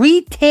 man.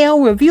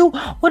 Retail Review?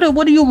 What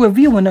are you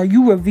reviewing? Are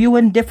you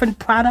reviewing different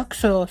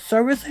products or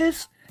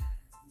services?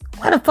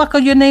 Why the fuck are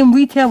your name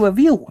Retail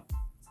Review?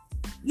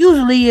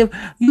 Usually, if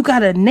you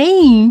got a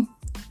name,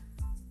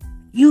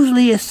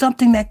 usually it's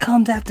something that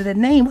comes after the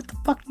name. What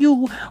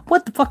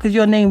the fuck is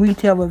your name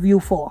Retail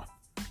Review for?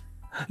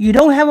 You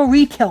don't have a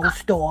retail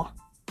store.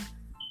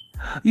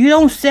 You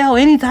don't sell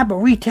any type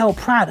of retail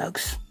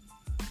products.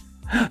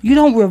 You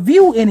don't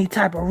review any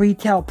type of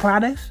retail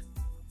products.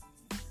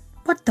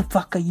 What the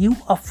fuck are you?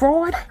 A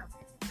fraud?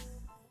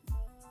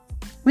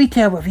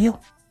 Retail Review.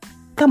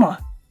 Come on,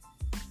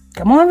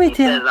 retail.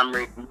 He says I'm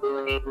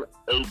reviewing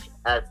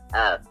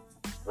HSF.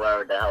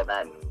 Whatever the hell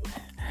that means.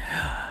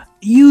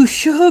 You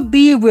should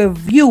be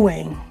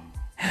reviewing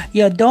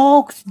your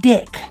dog's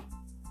dick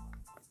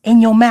in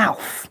your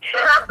mouth,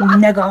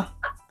 nigga.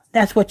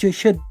 That's what you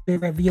should be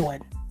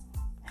reviewing.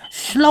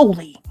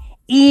 Slowly,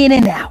 in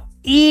and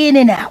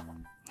out,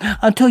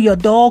 until your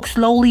dog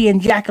slowly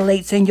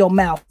ejaculates in your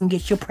mouth and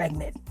gets you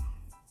pregnant.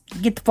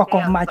 Get the fuck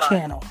off my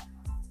channel.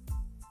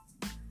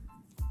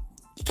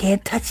 You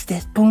can't touch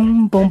this.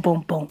 Boom, boom,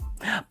 boom, boom.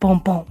 Boom,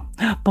 boom,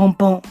 boom,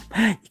 boom.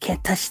 You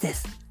can't touch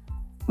this.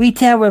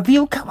 Retail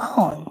Review, come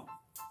on.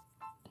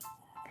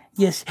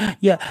 Yes,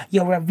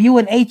 you're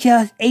reviewing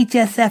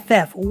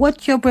HSFF.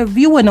 What you're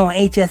reviewing on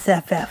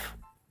HSFF?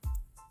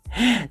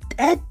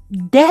 That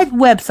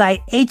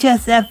website,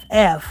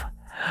 HSFF,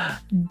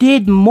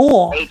 did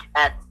more.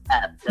 HSF.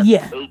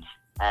 Yeah.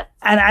 HSF.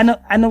 And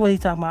I know what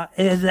he's talking about.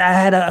 I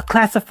had a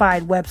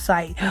classified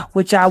website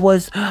which I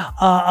was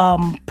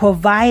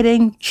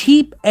providing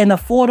cheap and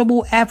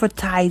affordable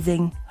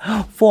advertising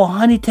for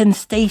Huntington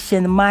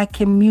Station, my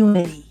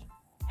community.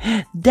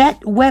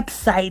 That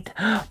website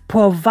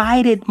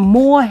provided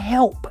more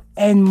help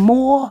and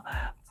more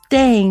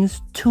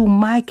things to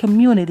my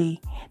community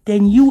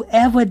than you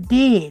ever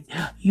did,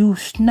 you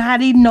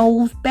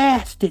snotty-nosed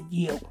bastard,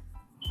 you.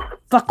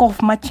 Fuck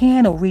off my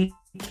channel,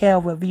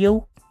 Retail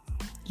Review.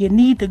 You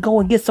need to go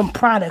and get some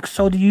products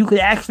so that you could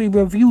actually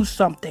review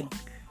something,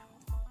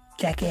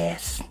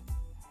 jackass.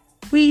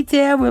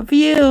 Retail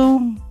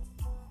Review.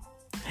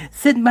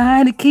 Sitting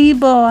behind the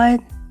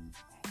keyboard.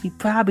 He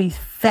probably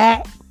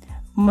fat.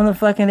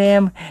 Motherfucking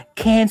damn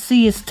can't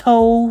see his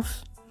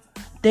toes.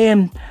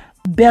 Damn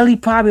belly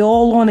probably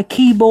all on the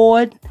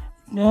keyboard.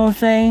 You know what I'm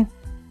saying?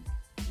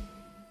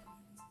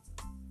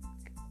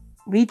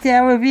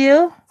 Retail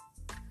Review?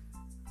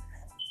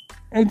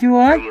 Ain't you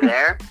on? Are you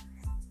there?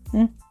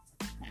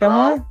 Come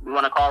on. You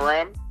want to call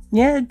in?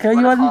 Yeah,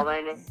 you want to call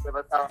in and give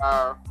us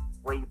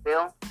what you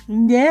feel?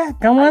 Yeah,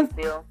 come on.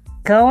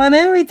 Call on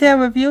in, Retail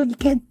Review. You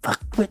can't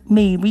fuck with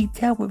me,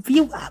 Retail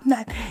Review. I'm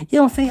not, you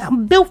know what I'm saying?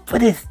 I'm built for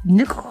this,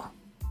 nigga.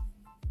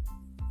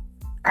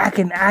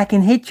 I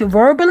can hit you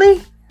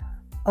verbally,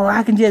 or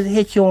I can just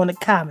hit you on the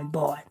comment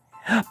board.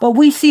 But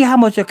we see how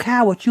much a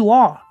coward you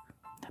are.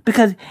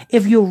 Because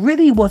if you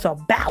really was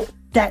about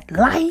that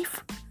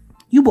life,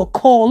 you would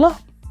call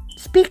up,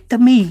 speak to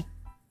me.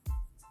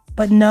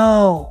 But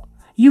no,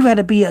 you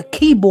gotta be a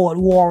keyboard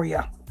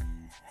warrior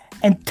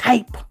and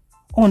type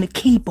on the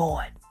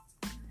keyboard.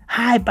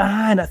 Hide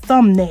behind a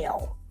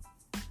thumbnail.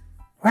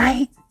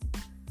 Right?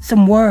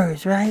 Some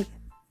words, right?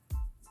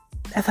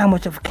 That's how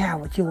much of a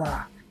coward you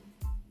are.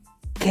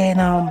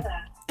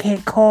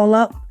 Can't call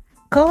up.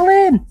 Call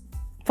in.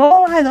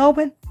 Phone lines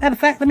open. Matter of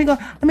fact, let me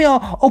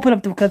open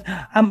up because you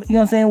know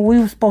what I'm saying? We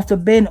were supposed to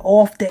have been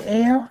off the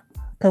air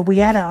Because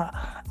we at a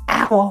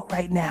hour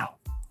right now.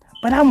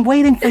 But I'm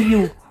waiting for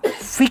you,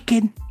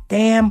 freaking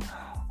damn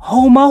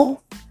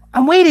homo.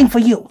 I'm waiting for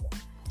you.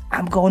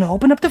 I'm going to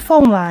open up the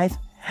phone lines,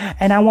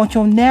 and I want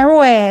your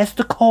narrow ass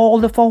to call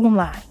the phone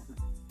line.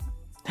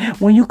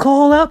 When you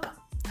call up,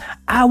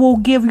 I will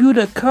give you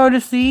the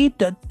courtesy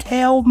to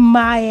tell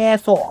my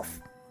ass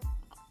off.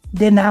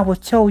 Then I will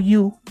show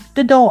you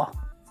the door.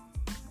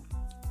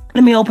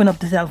 Let me open up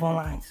the cell phone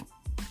lines.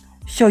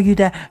 Show you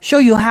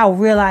how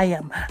real I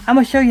am. I'm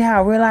going to show you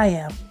how real I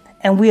am,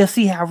 and we'll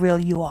see how real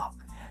you are.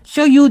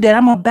 Show you that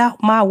I'm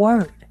about my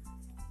word.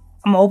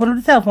 I'm going to open up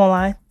the telephone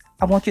line.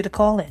 I want you to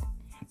call in.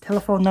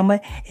 Telephone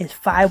number is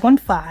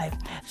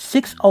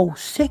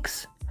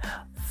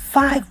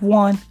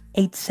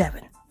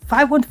 515-606-5187.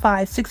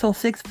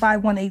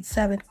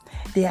 515-606-5187.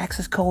 The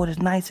access code is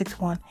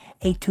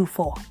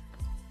 961-824.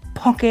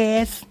 Punk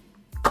ass,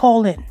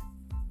 call in.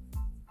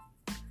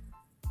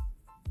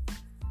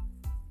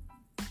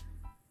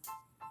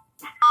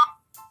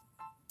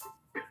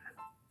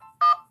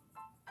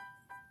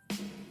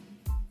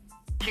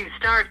 To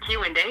start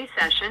Q&A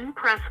session,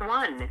 press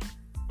 1.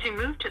 To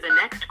move to the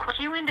next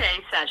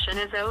Q&A session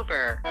is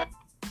over.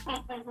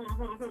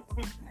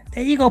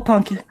 There you go,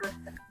 Punky.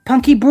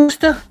 Punky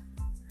Brewster.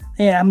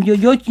 Yeah,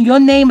 your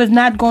name is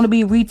not going to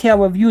be Retail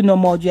Review no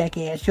more,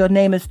 jackass. Your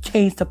name is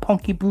changed to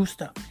Punky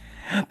Brewster.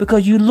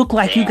 Because you look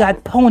like you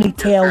got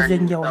ponytails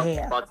in your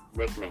hair.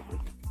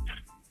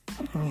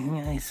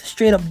 It's a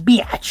straight up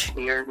bitch.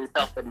 You earned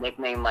yourself a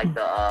nickname like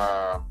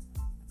the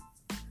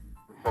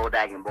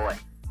Bulldagging Boy.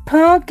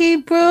 Punky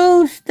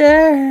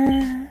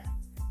Brewster.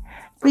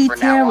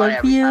 Retail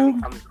Review. Every time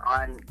he comes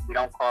on, we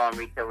don't call him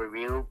Retail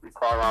Review. We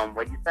call him,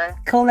 what'd you say?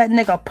 Call that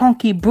nigga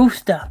Punky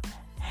Brewster.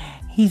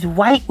 He's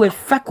white with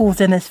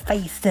freckles in his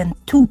face and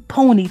 2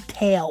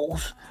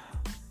 ponytails.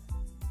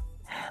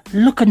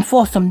 Looking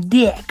for some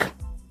dick.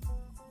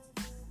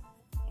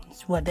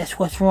 That's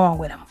what's wrong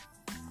with him.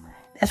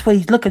 That's what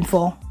he's looking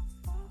for.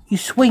 You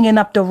swinging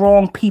up the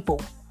wrong people.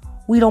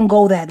 We don't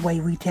go that way,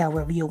 Retail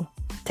Review.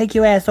 Take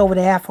your ass over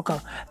to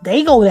Africa.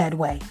 They go that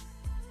way.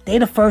 They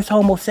the first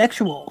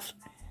homosexuals.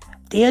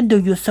 They'll do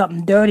you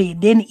something dirty,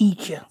 then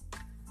eat you.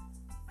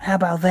 How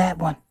about that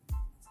one?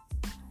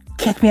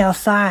 Catch me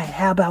outside.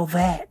 How about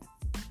that?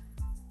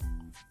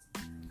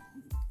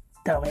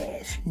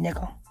 Dumbass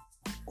nigga.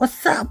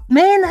 What's up,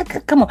 man?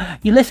 Come on.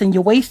 You listen,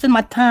 you're wasting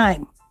my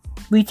time.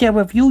 Retail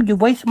Review, you're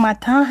wasting my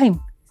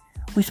time.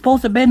 We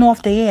supposed to have been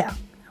off the air.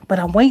 But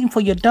I'm waiting for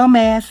your dumb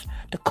ass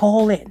to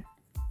call in.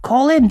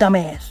 Call in,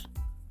 dumbass.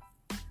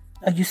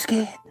 Are you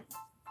scared?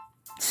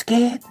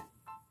 Scared?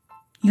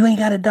 You ain't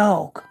got a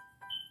dog.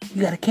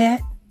 You got a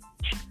cat?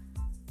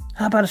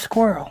 How about a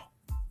squirrel?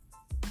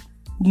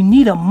 You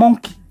need a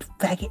monkey,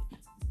 faggot.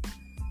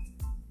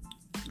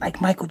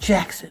 Like Michael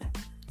Jackson.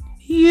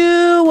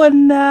 You are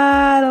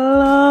not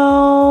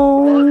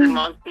alone.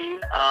 Monkey,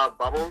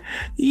 Bubbles?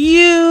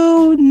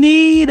 You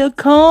need a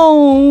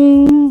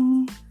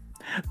comb.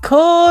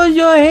 'Cause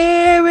your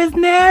hair is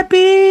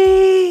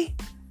nappy.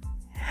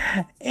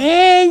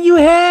 And you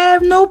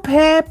have no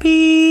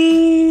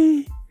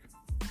pappy.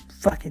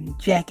 Fucking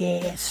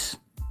jackass.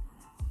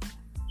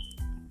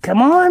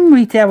 Come on,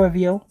 Retail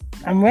Review.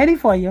 I'm ready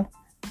for you.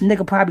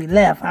 Nigga probably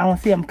left. I don't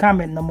see him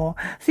commenting no more.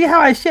 See how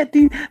I shut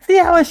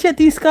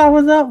these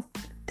scoffers up?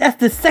 That's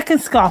the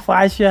second scoffer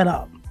I shut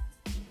up.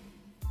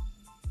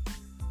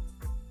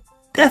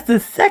 That's the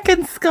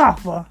second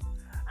scoffer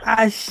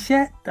I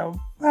shut the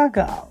fuck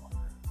up.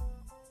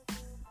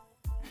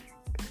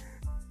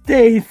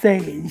 They ain't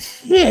saying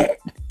shit.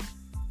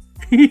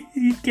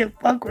 You can't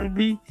fuck with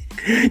me.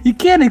 You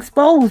can't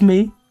expose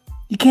me.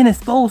 You can't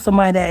expose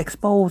somebody that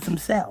exposed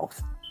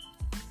themselves.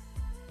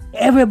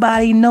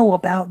 Everybody know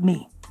about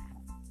me.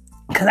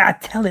 Because I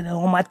tell it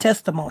on my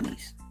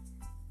testimonies.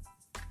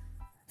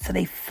 So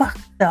they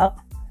fucked up.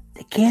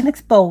 They can't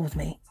expose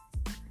me.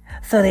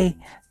 So they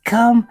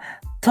come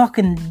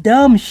talking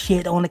dumb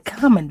shit on the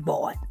comment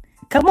board.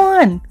 Come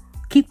on.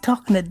 Keep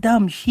talking the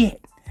dumb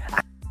shit.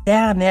 I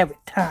down every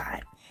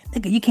time.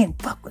 Nigga, you can't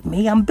fuck with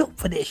me. I'm built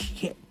for this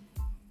shit.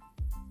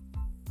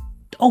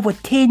 Over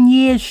 10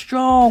 years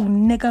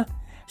strong, nigga.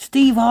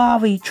 Steve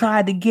Harvey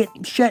tried to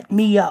shut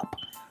me up.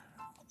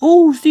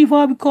 Oh, Steve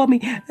Harvey called me.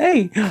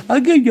 Hey,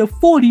 I'll give you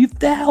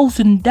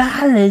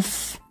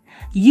 $40,000.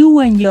 You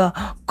and your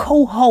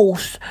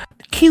co-host,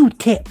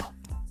 Q-Tip.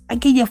 I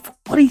give you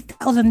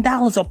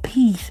 $40,000 a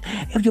piece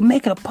if you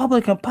make a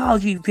public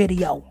apology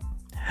video.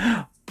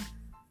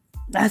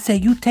 I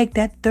said, you take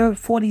that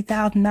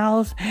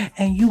 $40,000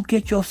 and you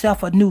get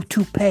yourself a new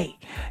toupee.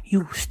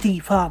 You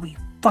Steve Harvey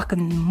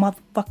fucking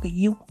motherfucker,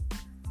 you.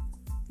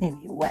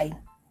 Anyway.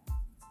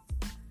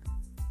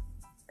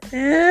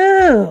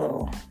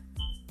 Ew.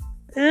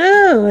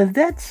 Ew, is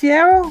that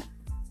Cheryl?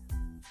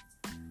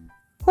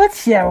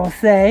 What's Cheryl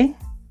say?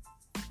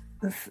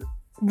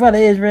 Brother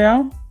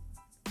Israel.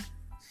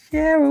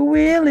 Cheryl,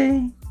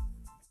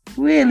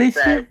 really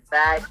says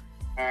that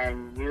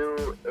and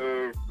you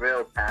is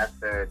real,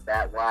 Pastor.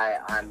 That's why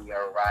I'm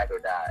your ride or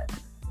die.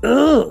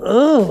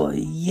 Oh,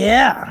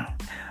 yeah.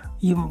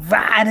 You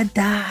ride or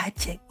die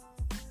chick.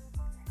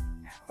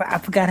 I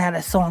forgot how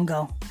that song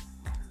go.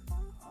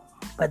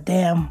 But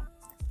damn,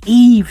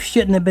 Eve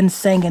shouldn't have been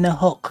singing a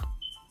hook.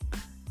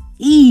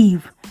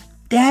 Eve,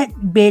 that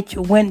bitch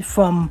went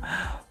from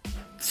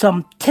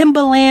some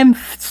Timberland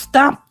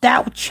stomped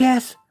out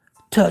chest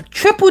to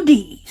triple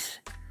D's.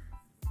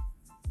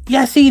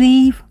 Y'all seen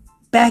Eve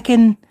back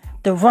in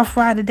the Rough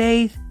Rider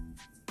days?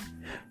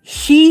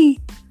 She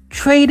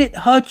traded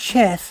her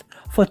chest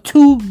for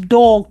 2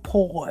 dog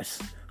paws.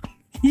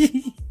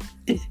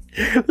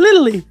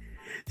 Literally,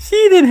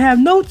 she didn't have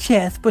no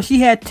chest, but she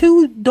had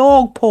 2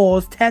 dog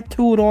paws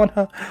tattooed on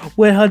her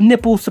where her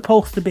nipple's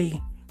supposed to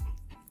be.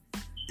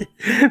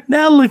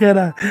 Now look at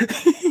her.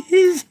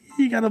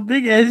 She got a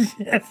big ass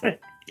chest.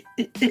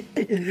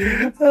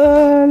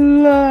 Oh,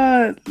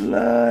 Lord.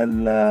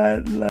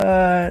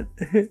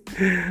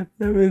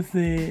 Let me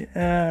see.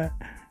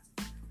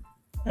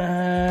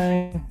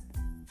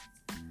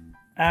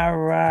 All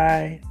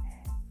right.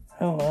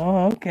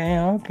 Oh,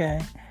 okay.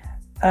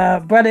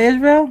 Brother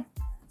Israel?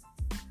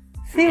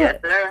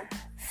 Yes, sir.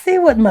 See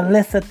what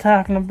Melissa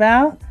talking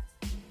about?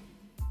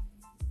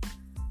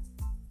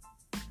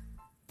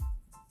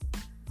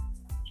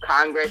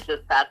 Congress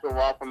just passed a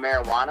law for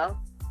marijuana?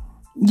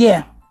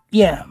 Yeah.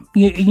 You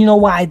know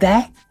why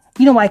that?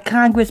 You know why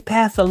Congress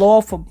passed a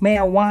law for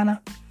marijuana?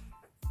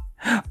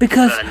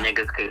 Because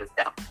niggas could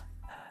sell.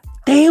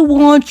 They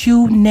want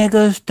you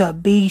niggas to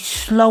be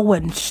slow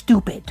and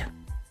stupid.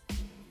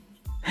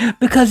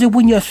 Because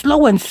when you're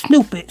slow and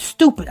stupid,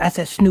 I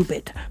said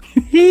snoopid.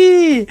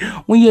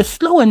 When you're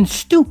slow and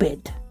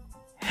stupid,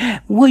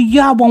 well,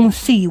 y'all won't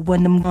see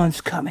when them guns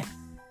coming.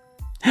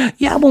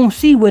 Y'all won't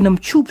see when them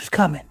troops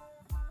coming.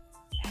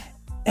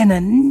 And a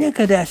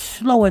nigga that's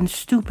slow and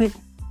stupid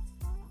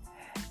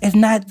is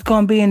not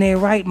gonna be in their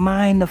right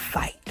mind to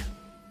fight.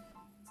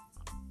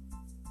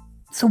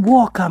 It's a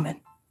war coming.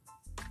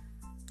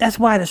 That's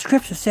why the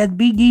scripture said,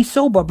 be ye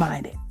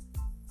sober-minded.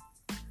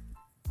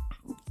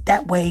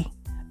 That way,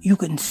 you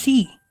can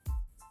see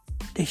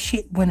the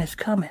shit when it's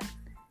coming.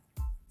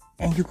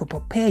 And you can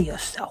prepare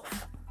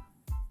yourself.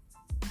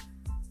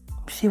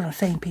 See what I'm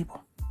saying,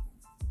 people?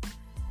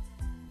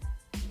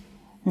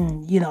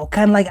 You know,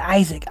 kind of like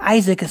Isaac.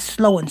 Isaac is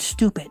slow and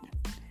stupid.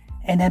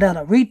 And that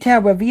other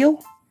retail review,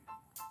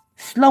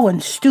 slow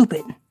and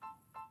stupid.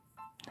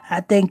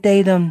 I think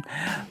they done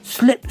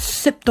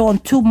sipped on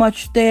too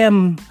much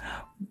damn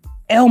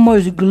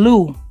Elmer's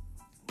glue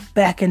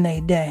back in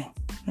their day.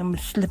 I'm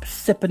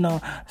sipping on,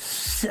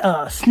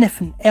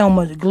 sniffing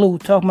Elmer's glue,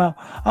 talking about,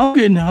 I'm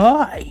getting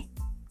high.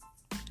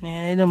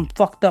 Yeah, they done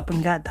fucked up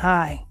and got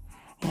high.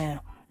 Yeah,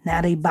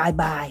 now they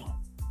bye-bye.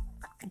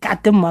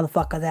 Got them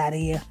motherfuckers out of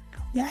here.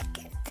 Yeah, I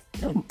can't.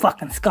 Them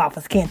fucking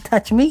scoffers can't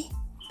touch me.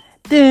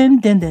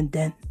 Dun. Can't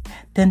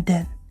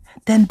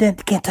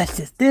touch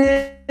this.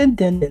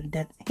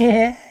 Dun.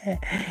 Yeah.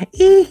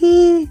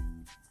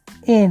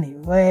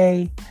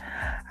 Anyway,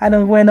 I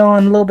done went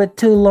on a little bit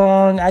too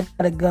long. I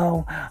gotta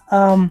go.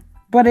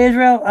 Brother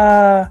Israel,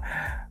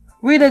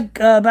 read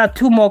about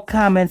 2 more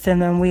comments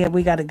and then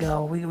we gotta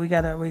go. We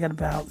gotta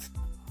bounce.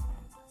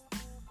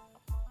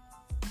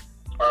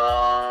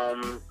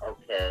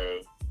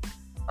 Okay.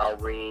 I'll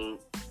read.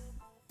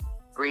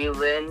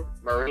 Breland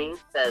Marine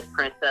says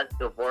Princess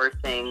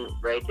divorcing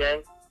Ray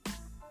J.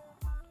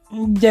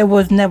 They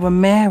was never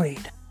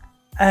married.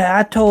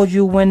 I told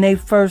you when they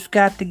first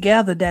got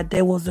together that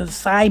there was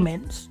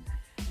assignments.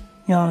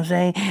 You know what I'm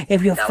saying?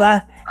 If you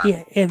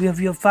if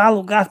you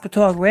follow Gospel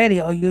Talk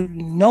Radio, you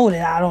know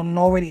that I don't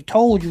already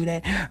told you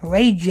that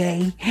Ray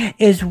J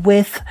is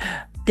with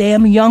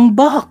damn Young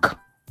Buck.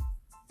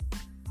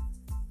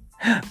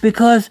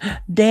 Because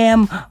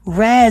damn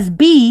Raz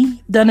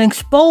B done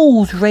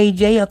exposed Ray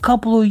J a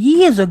couple of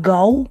years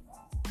ago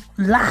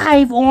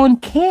live on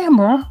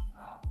camera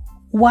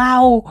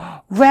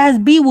while Raz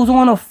B was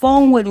on the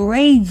phone with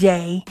Ray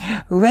J.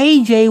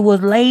 Ray J was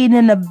laying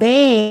in the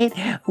bed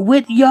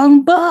with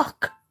Young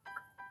Buck.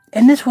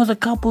 And this was a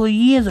couple of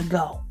years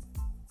ago.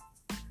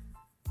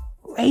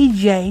 Ray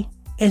J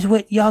is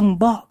with Young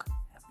Buck,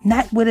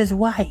 not with his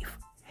wife.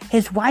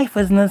 His wife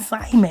is an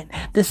assignment.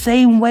 The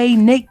same way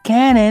Nick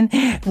Cannon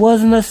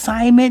was an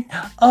assignment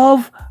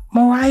of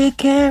Mariah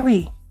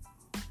Carey.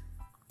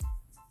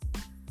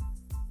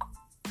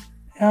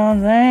 You know what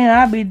I'm saying?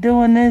 I be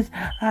doing this.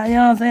 You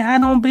know what I'm saying? I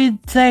don't be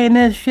saying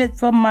this shit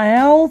for my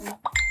health.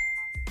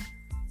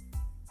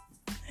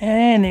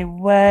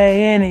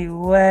 Anyway.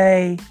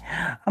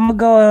 I'm gonna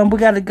go. We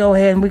gotta go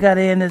ahead and we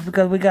gotta end this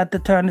because we got to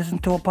turn this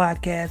into a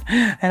podcast,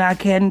 and I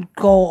can't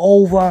go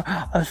over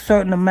a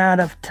certain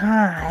amount of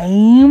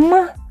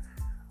time.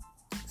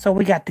 So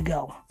we got to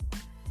go.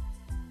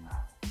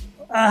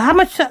 How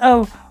much?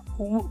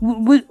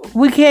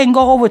 We can't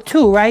go over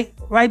 2, right?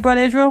 Right,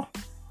 Brother Israel?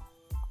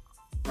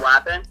 What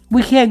happened?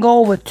 We can't go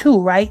over 2,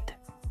 right?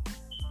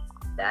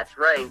 That's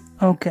right.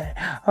 Okay.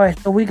 All right.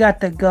 So we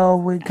got to go.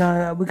 We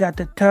got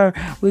to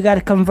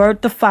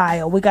convert the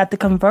file. We got to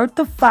convert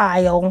the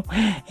file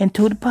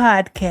into the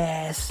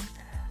podcast.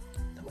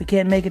 We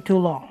can't make it too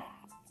long.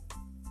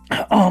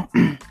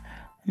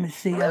 Let me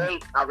see.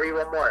 Wait, I'll read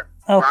one more.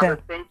 Okay.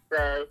 Robert Finch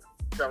says,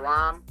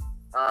 Shalom,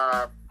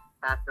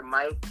 Pastor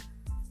Mike,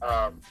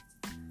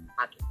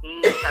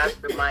 Hakeem,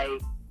 Pastor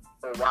Mike,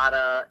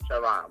 Sawada,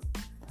 Shalom.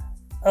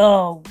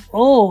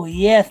 Oh,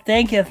 yes.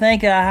 Thank you.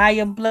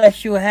 How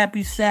bless you.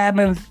 Happy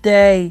Sabbath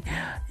day.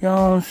 You know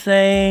what I'm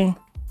saying?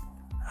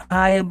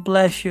 How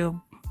bless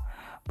you,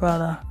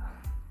 brother.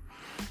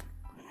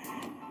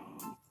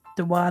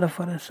 The water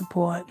for the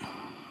support.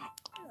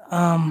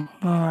 All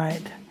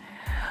right.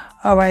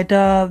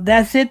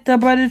 That's it,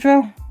 Brother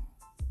Drew?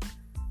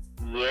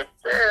 Yes,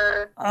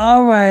 sir.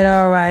 All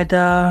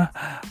right.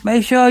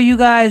 Make sure you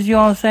guys, you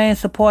know what I'm saying,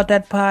 support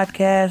that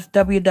podcast,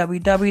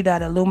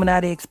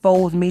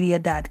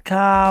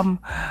 www.illuminatiexposedmedia.com.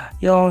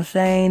 You know what I'm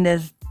saying?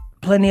 There's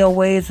plenty of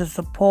ways to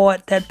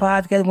support that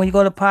podcast. When you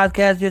go to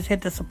podcast, just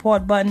hit the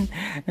support button.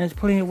 There's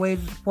plenty of ways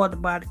to support the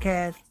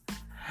podcast.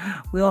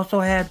 We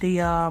also have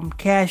the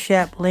Cash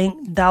App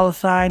link,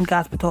 $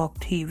 Gospel Talk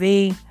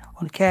TV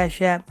on the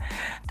Cash App.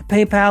 The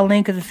PayPal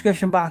link in the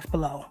description box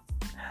below.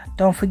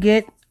 Don't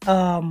forget,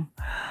 our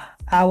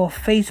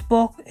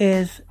Facebook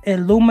is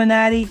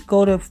Illuminati.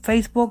 Go to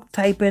Facebook,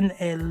 type in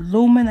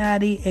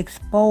Illuminati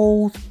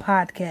Exposed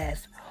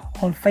Podcast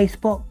on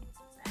Facebook,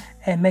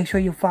 and make sure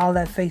you follow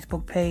that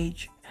Facebook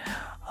page.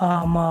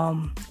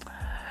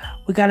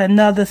 We got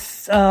another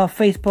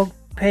Facebook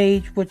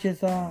page, which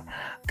is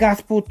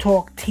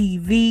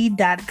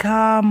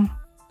GospelTalkTV.com.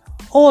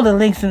 All the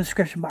links in the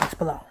description box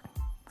below.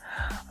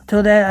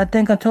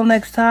 Until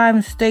next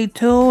time, stay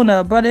tuned.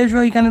 Brother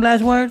Israel, you got any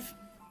last words?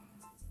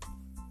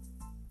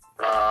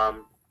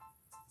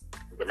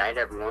 Good night,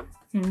 everyone.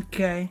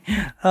 Okay.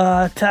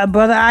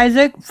 Brother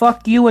Isaac,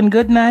 fuck you and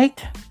good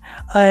night.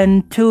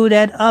 And to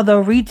that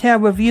other retail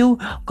review,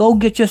 go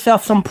get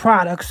yourself some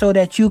products so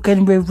that you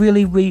can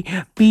really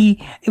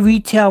be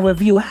retail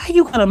review. How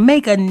you gonna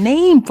make a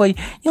name for you?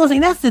 You know what I'm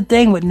saying? That's the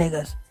thing with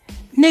niggas.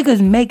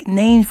 Niggas make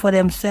names for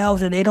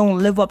themselves and they don't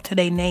live up to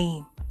their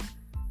name.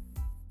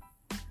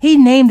 He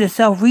named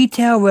himself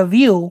Retail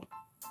Review.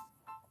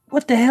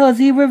 What the hell is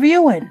he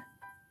reviewing?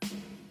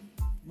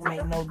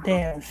 Make no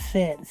damn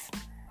sense.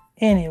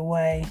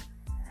 Anyway,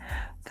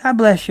 God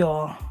bless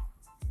y'all.